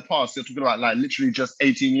 when you say the past, you're talking about like literally just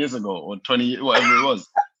 18 years ago or 20, whatever it was.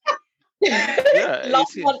 Yeah,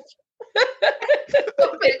 Last 18. month.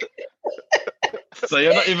 So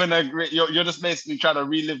you're not even you're just basically trying to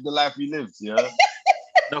relive the life you lived, yeah?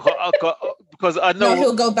 No, because I No, know.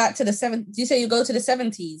 he'll go back to the 70s. Did you say you go to the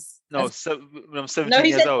 70s? No, when I'm 17 No, he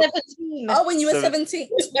years said old. 17. Oh, when you were Seven- 17.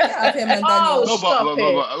 Get out of here, man, Daniel. Oh, No, stop it.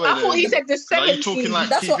 wait, I thought he said the 70s. Are you talking like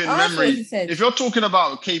That's what keeping I thought memories? he said. If you're talking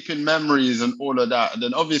about keeping memories and all of that,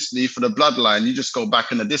 then obviously for the bloodline, you just go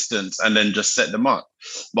back in the distance and then just set them up.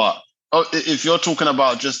 But if you're talking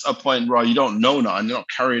about just a point where you don't know now and you're not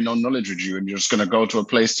carrying on knowledge with you and you're just going to go to a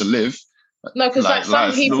place to live. No, because like some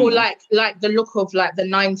life's people normal. like the look of like the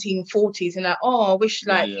 1940s and like, I wish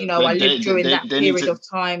like, Yeah. you know, I lived during that period of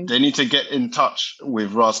time. They need to get in touch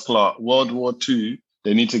with Ross Clark. World War II.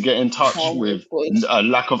 They need to get in touch with a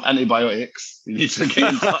lack of antibiotics. They need to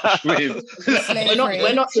get in touch with.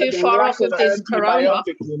 We're not too far off with this corona.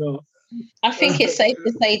 You know. I think it's safe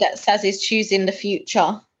to say that Saz is choosing the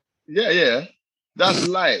future. Yeah. That's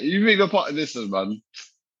light. You make a part of this, man.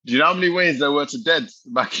 Do you know how many ways there were to dead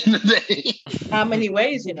back in the day? How many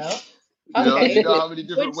ways, you know? Okay. You know how many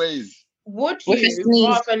different ways? Would With a you sneeze.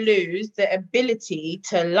 rather lose the ability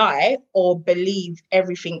to lie or believe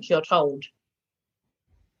everything you're told?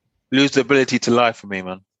 Lose the ability to lie for me,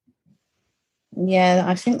 man. Yeah,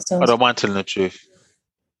 I think so. I don't mind telling the truth.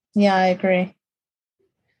 Yeah, I agree.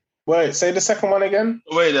 Wait, say the second one again.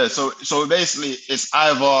 Wait there. So basically, it's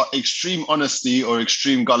either extreme honesty or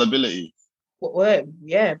extreme gullibility. Well,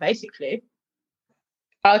 yeah, basically.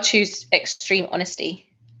 I'll choose extreme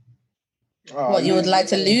honesty. What, you would like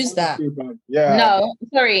to lose that? Yeah. No,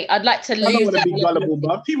 sorry, I'd like to I don't lose want to that. be gullible,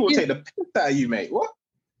 but people will take the piss out of you, mate. What?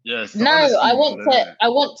 Yes. No, I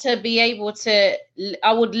want to be able to.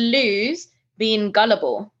 I would lose being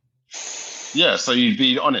gullible. Yeah, so you'd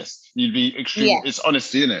be honest. You'd be extreme. Yeah. It's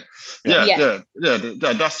honesty, isn't it? Yeah. Yeah.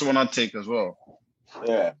 That's the one I'd take as well.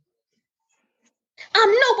 Yeah.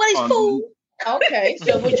 I'm nobody's fool. Okay,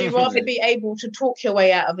 so would you rather be able to talk your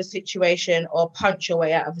way out of a situation or punch your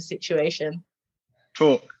way out of a situation?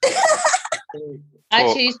 Talk.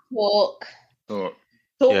 I choose talk. Talk.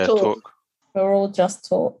 We're all just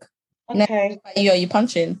talk. Okay. Are you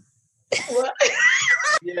punching?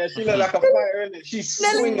 Yeah, she look like a fighter, isn't it? She's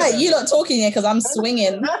swinging. Like, you not talking here because I'm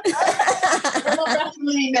swinging. Where my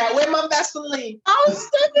Vaseline at? Where my Vaseline? Oh,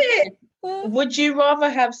 stop it! Would you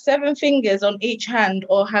rather have 7 fingers on each hand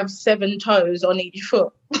or have 7 toes on each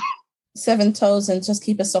foot? 7 toes and just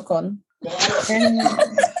keep a sock on. No, Fingers.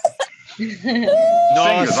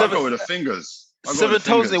 I'll go with the fingers. 7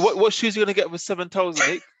 toes. What shoes are you gonna get with 7 toes,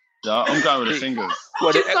 Nick? Yeah, I'm going with the fingers.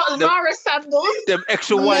 What, You've got Lara sandals. them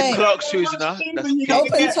extra white Clark shoes, you know?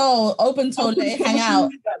 Open toe, let it hang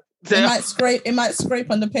out. It might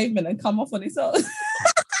scrape on the pavement and come off on its own.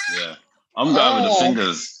 Yeah, I'm going with the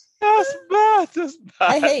fingers. That's bad.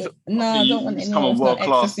 I don't want Become a anyone with extra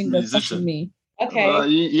world-class fingers musician. touching me. Okay.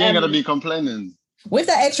 You ain't gonna be complaining. With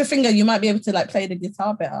that extra finger, you might be able to like play the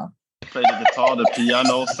guitar better. Play the guitar, the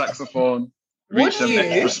piano, saxophone, reach them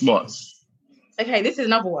extra spots. Okay, this is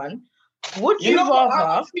another one. Would You you know what?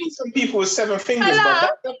 rather? I've seen some people with 7 fingers, Hello?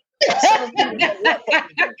 but that 7 fingers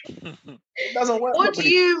it doesn't work. Would properly.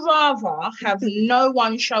 you rather have no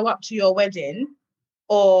one show up to your wedding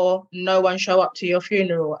or no one show up to your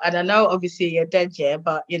funeral? And I know obviously you're dead, yeah,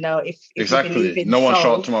 but you know, if you believe in No one soul,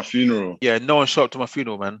 showed up to my funeral. Yeah, no one showed up to my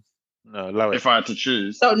funeral, man. No, allow it. If I had to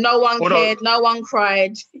choose. so no one Hold on. cared, no one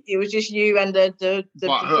cried. It was just you and the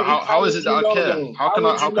But how is it that I care? How can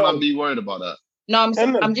I be worried about that? No,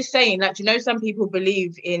 I'm just saying, like, you know, some people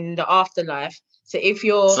believe in the afterlife. So if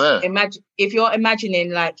you're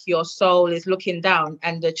imagining like your soul is looking down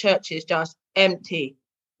and the church is just empty,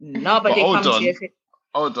 nobody comes to you.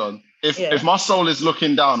 Hold on. If my soul is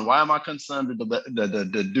looking down, why am I concerned with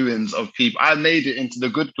the doings of people? I made it into the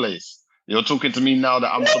good place. You're talking to me now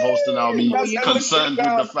that I'm supposed to now be concerned with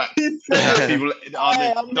the fact that people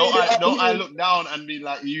don't I look down and be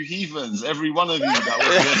like, you heathens, every one of you that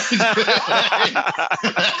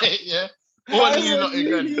was yeah. What are you not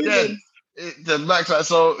again? Dead. The max, like,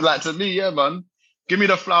 so like to me, yeah, man. Give me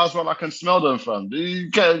the flowers where I can smell them from. Do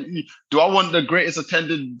I want the greatest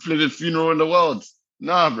attended living funeral in the world?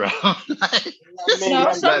 Nah, bro. No,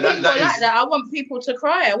 some people like that. I want people to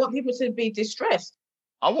cry. I want people to be distressed.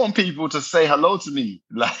 I want people to say hello to me,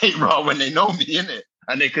 like, bro, when they know me, innit?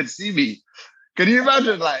 And they could see me. Can you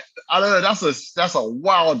imagine, like, I don't know, that's a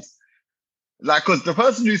wild, like, because the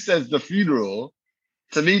person who says the funeral,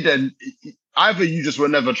 to me, then either you just were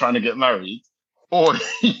never trying to get married, or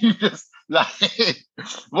you just like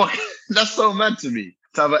what? That's so mad to me.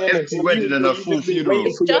 To have an empty wedding and a full funeral.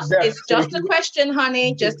 It's just a question,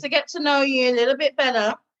 honey, just to get to know you a little bit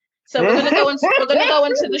better. So we're gonna go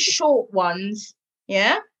into the short ones,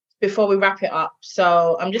 yeah, before we wrap it up.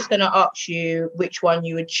 So I'm just gonna ask you which one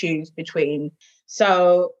you would choose between.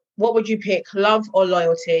 So what would you pick, love or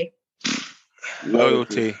loyalty?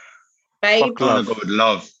 Loyalty. Babe? I'm gonna go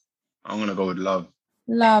with love.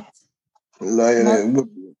 Love. Loyalty.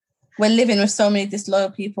 We're living with so many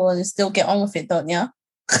disloyal people and you still get on with it, don't you?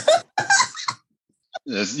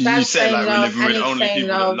 Yes, you said like we're living with only people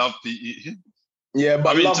that love people. Yeah,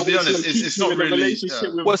 but I mean, to be honest, it's not really.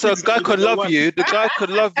 Well, so a guy could love you. The guy could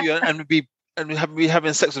love you and be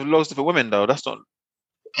having sex with loads of different women, though. That's not.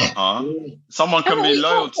 Someone can be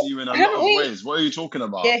loyal to you in a lot of ways. What are you talking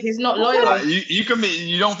about? Yeah, he's not loyal. Like, you can be.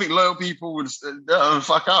 You don't think loyal people would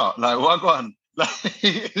fuck out? Like what? Go on. Like,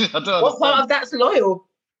 I don't understand. What part of that's loyal?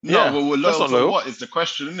 No, Yeah, well, we're loyal to what is the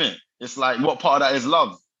question, isn't it? It's like what part of that is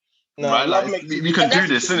love? No, right? love Like, makes we can do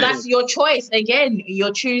this, isn't it? That's your choice. Again,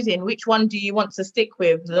 you're choosing which one do you want to stick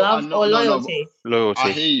with, love or loyalty? Loyalty.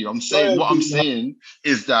 I hear you. I'm saying what I'm saying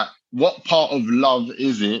is that what part of love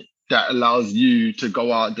is it that allows you to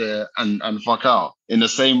go out there and fuck out? In the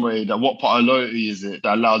same way that what part of loyalty is it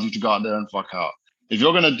that allows you to go out there and fuck out? If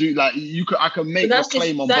you're gonna do like I can make a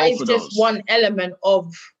claim on both of those. That is just one element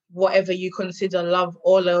of whatever you consider love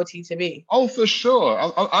or loyalty to be. Oh, for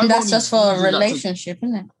sure. That's just for a relationship,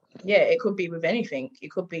 isn't it? Yeah, it could be with anything.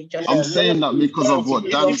 It could be just. I'm saying that because of what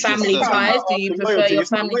your family ties. Do you prefer your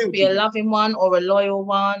family to be a loving one or a loyal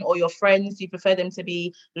one, or your friends? Do you prefer them to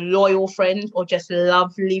be loyal friends or just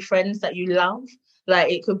lovely friends that you love?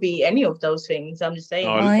 Like it could be any of those things. I'm just saying.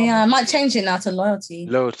 Oh yeah, I might change it now to loyalty.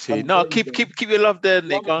 Loyalty. No, keep your love there,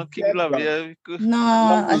 Nick. Keep your love. Yeah.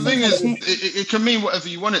 No, the thing is, it can mean whatever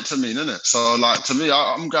you want it to mean, isn't it? So, like to me,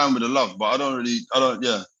 I'm going with the love, but I don't.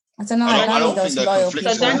 Yeah. I don't know. I don't those loyalty.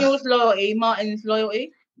 So Daniel's loyalty, Martin's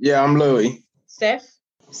loyalty. Yeah, I'm loyalty. Steph,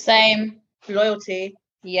 same. Loyalty.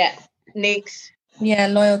 Yeah. Nix. Yeah,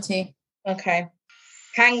 loyalty. Okay.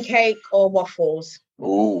 Pancake or waffles?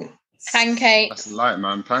 Oh. Pancake. That's light,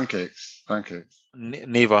 man. Pancakes.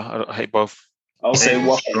 Neither. I hate both. I'll say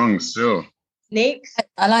waffles. Strong still. Nix.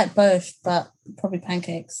 I like both, but probably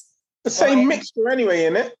pancakes. The same mixture anyway,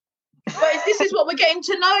 innit? But this is what we're getting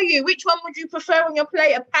to know you. Which one would you prefer on your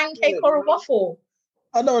plate, a pancake or a waffle?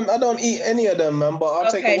 I don't eat any of them, man. But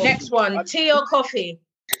I'll take. Okay, next one: tea or coffee?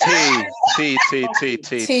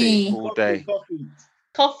 Tea all day.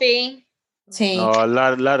 Coffee. Tea. Oh, a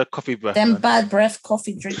lot of coffee breath. Them bad breath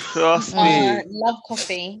coffee drinks. Trust me. Love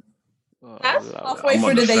coffee. Halfway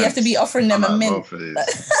through the day, you have to be offering them a mint. You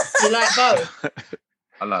like both?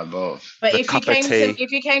 I like both. But if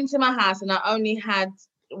you came to my house and I only had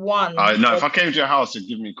one, no. If I came to your house,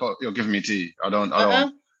 you're giving me tea. I don't.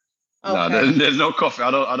 Okay. No, there's no coffee.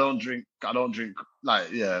 I don't drink.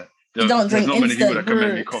 Like You don't drink there's not many people that can brew.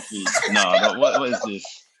 make me coffee. No, what is this?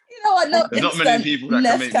 You know what? No, there's not many people that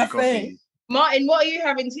can make me coffee. Martin, what are you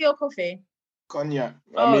having? Tea or coffee? Cognac.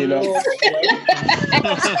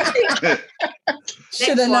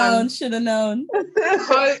 Should have known.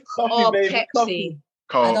 Coke or Pepsi? Coffee.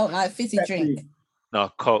 Coke. I don't like fizzy drink. No,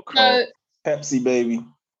 Coke. No. Pepsi, baby.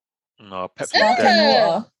 No, Pepsi. Sparkling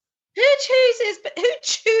water. Who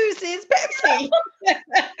chooses Pepsi?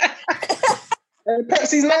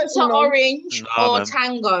 Pepsi's nice. Fanta orange or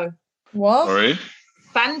Tango? What? Sorry?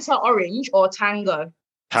 Fanta orange or Tango?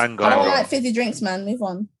 Tango. I don't like fizzy drinks, man. Move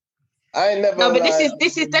on. I ain't never. No, but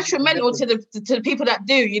this is detrimental to the people that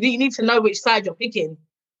do. You need to know which side you're picking.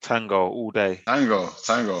 Tango all day. Tango.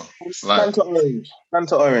 Fanta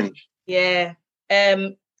orange. Yeah.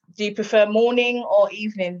 Do you prefer morning or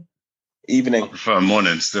evening? Evening. I prefer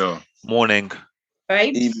morning still. Morning.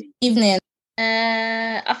 Right? Evening.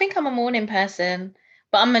 I think I'm a morning person,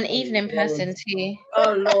 but I'm an evening person too.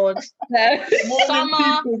 Oh Lord. No.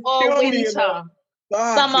 Summer or winter?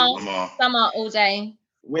 Summer all day.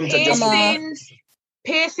 Winter.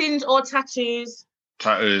 Piercings or tattoos?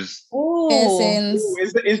 Tattoos. Ooh. Piercings.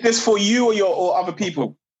 Is this for you or other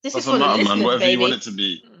people? This Doesn't is for the matter, listeners, man. Whatever baby. you want it to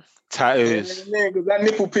be. Tattoos. That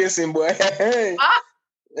nipple piercing, boy.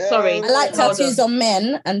 Sorry. I like tattoos on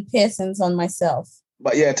men and piercings on myself.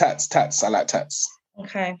 But yeah, tats. I like tats.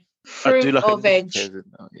 Okay. I do Fruit like or veg?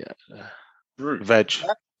 Yeah. Fruit. Veg.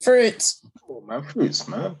 Fruit. Oh man, fruits,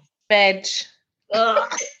 man. Veg.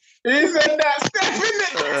 He said that, Steph,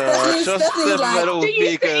 Just Stephanie's them like, little do you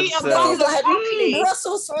used to vegan eat a stuff. He's like, broccoli?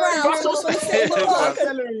 Brussels sprouts. Brussels I just want to sit in the park.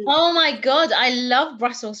 celery. Oh my god, I love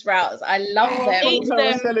Brussels sprouts. I love them. Eat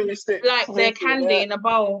them Celery stick. like they're candy in a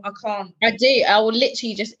bowl. I can't. I do. I will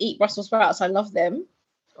literally just eat Brussels sprouts. I love them.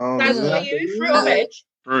 Oh, That's yeah. for you, fruit or veg?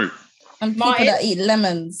 Fruit. And people Martin? that eat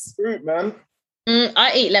lemons. fruit, man.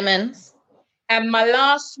 I eat lemons. And my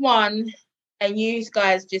last one, and you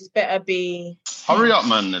guys just better be Hurry up,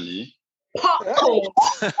 man, Nelly. popcorn.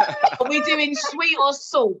 Are we doing sweet or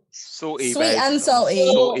salt? Salty, Sweet babe. and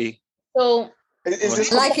salty. Salty. So, Is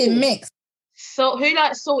this I like it mixed. So who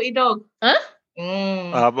likes salty dog? huh?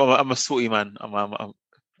 I'm a salty man.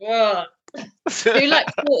 Yeah. Who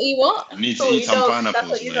likes salty what? I need to Salty eat some dog. pineapples, That's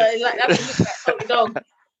what you mate. like. That's what you like, salty dog.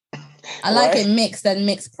 I like Right. it mixed and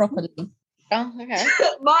mixed properly. Oh, okay.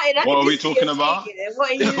 Martin, I What can are we just see talking you about? taking it.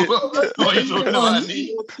 What are you? What are you talking about,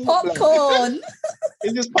 Annie? Popcorn.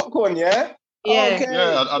 It's just popcorn, yeah? Yeah. Okay.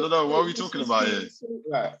 Yeah, I don't know. What are we talking about here?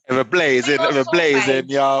 Right. If a blaze in,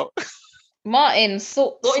 yo. Martin,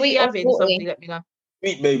 What are sweet you or having? salty? Something, let me know.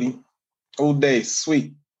 Sweet, baby. All day,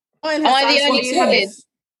 sweet. Mine Am I the has only sweet one? tooth.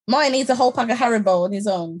 Mine eats a whole pack of Haribo on his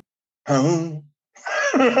own.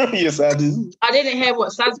 Yes, I do. I didn't hear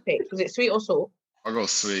what Saz picked. Was it sweet or salt? I got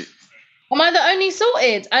sweet. Am I the only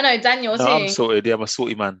salted? I know Daniel's No, I'm here. salted. Yeah, I'm a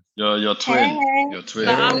salty man. You're twin. You're twin.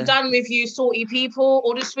 Like, Yeah. I'm done with you, salty people.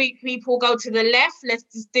 All the sweet people go to the left. Let's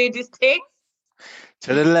just do this thing.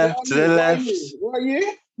 To the left, to the left. What are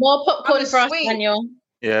you? More popcorn I'm for us, sweet. Daniel.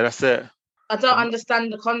 Yeah, that's it. I don't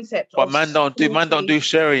understand the concept. But of man don't do salty.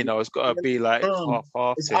 sharing, you know. It's got to be like Mm.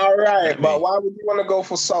 half. It's thing. all right, Get me? but why would you want to go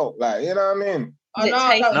for salt? Like, you know what I mean? I know, Does it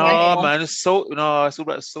I taste don't No, like nice? man, it's salt. No, it's all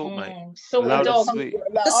about salt, mate. Salty Loud and dog. sweet.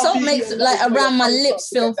 Like, The salt after makes you like get around my that lips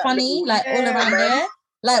salt, feel get that funny, little- like all Yeah, around man. there.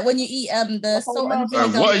 Like when you eat the whole salt and mouth.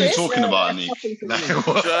 vinegar. What are you crisp. talking about, Yeah, Annie? that's fucking Like, thing.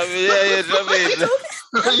 what? Yeah, do you know what I mean?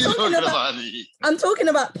 What are you talking talking about- about, Annie? I'm talking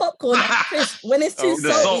about popcorn and crisp. When it's too Oh, The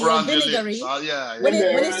Okay. salt salty or around your vinegary. lips. Yeah. When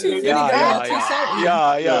it's too Yeah, vinegary yeah, or too yeah. salty.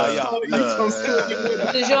 Yeah. Oh, you some salty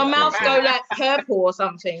wood. Does your mouth go like purple or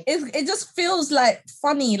something? It just feels like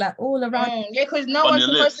funny, like all around. Yeah, because no On one's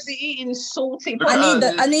your supposed lips. to be eating salty. Look popcorn.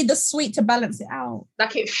 at I need the sweet to balance it out.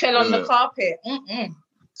 Like it fell on the Yeah. carpet. Mm-mm.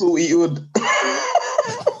 Salty wood.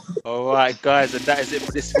 All right, guys, and that is it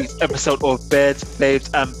for this week's episode of Beds, Babes,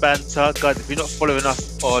 and Banter. Guys, if you're not following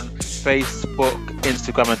us on Facebook,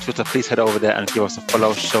 Instagram, and Twitter, please head over there and give us a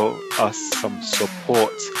follow. Show us some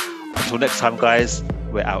support. Until next time, guys,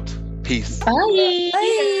 we're out. Peace. Bye.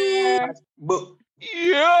 Bye. But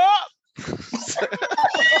Yeah.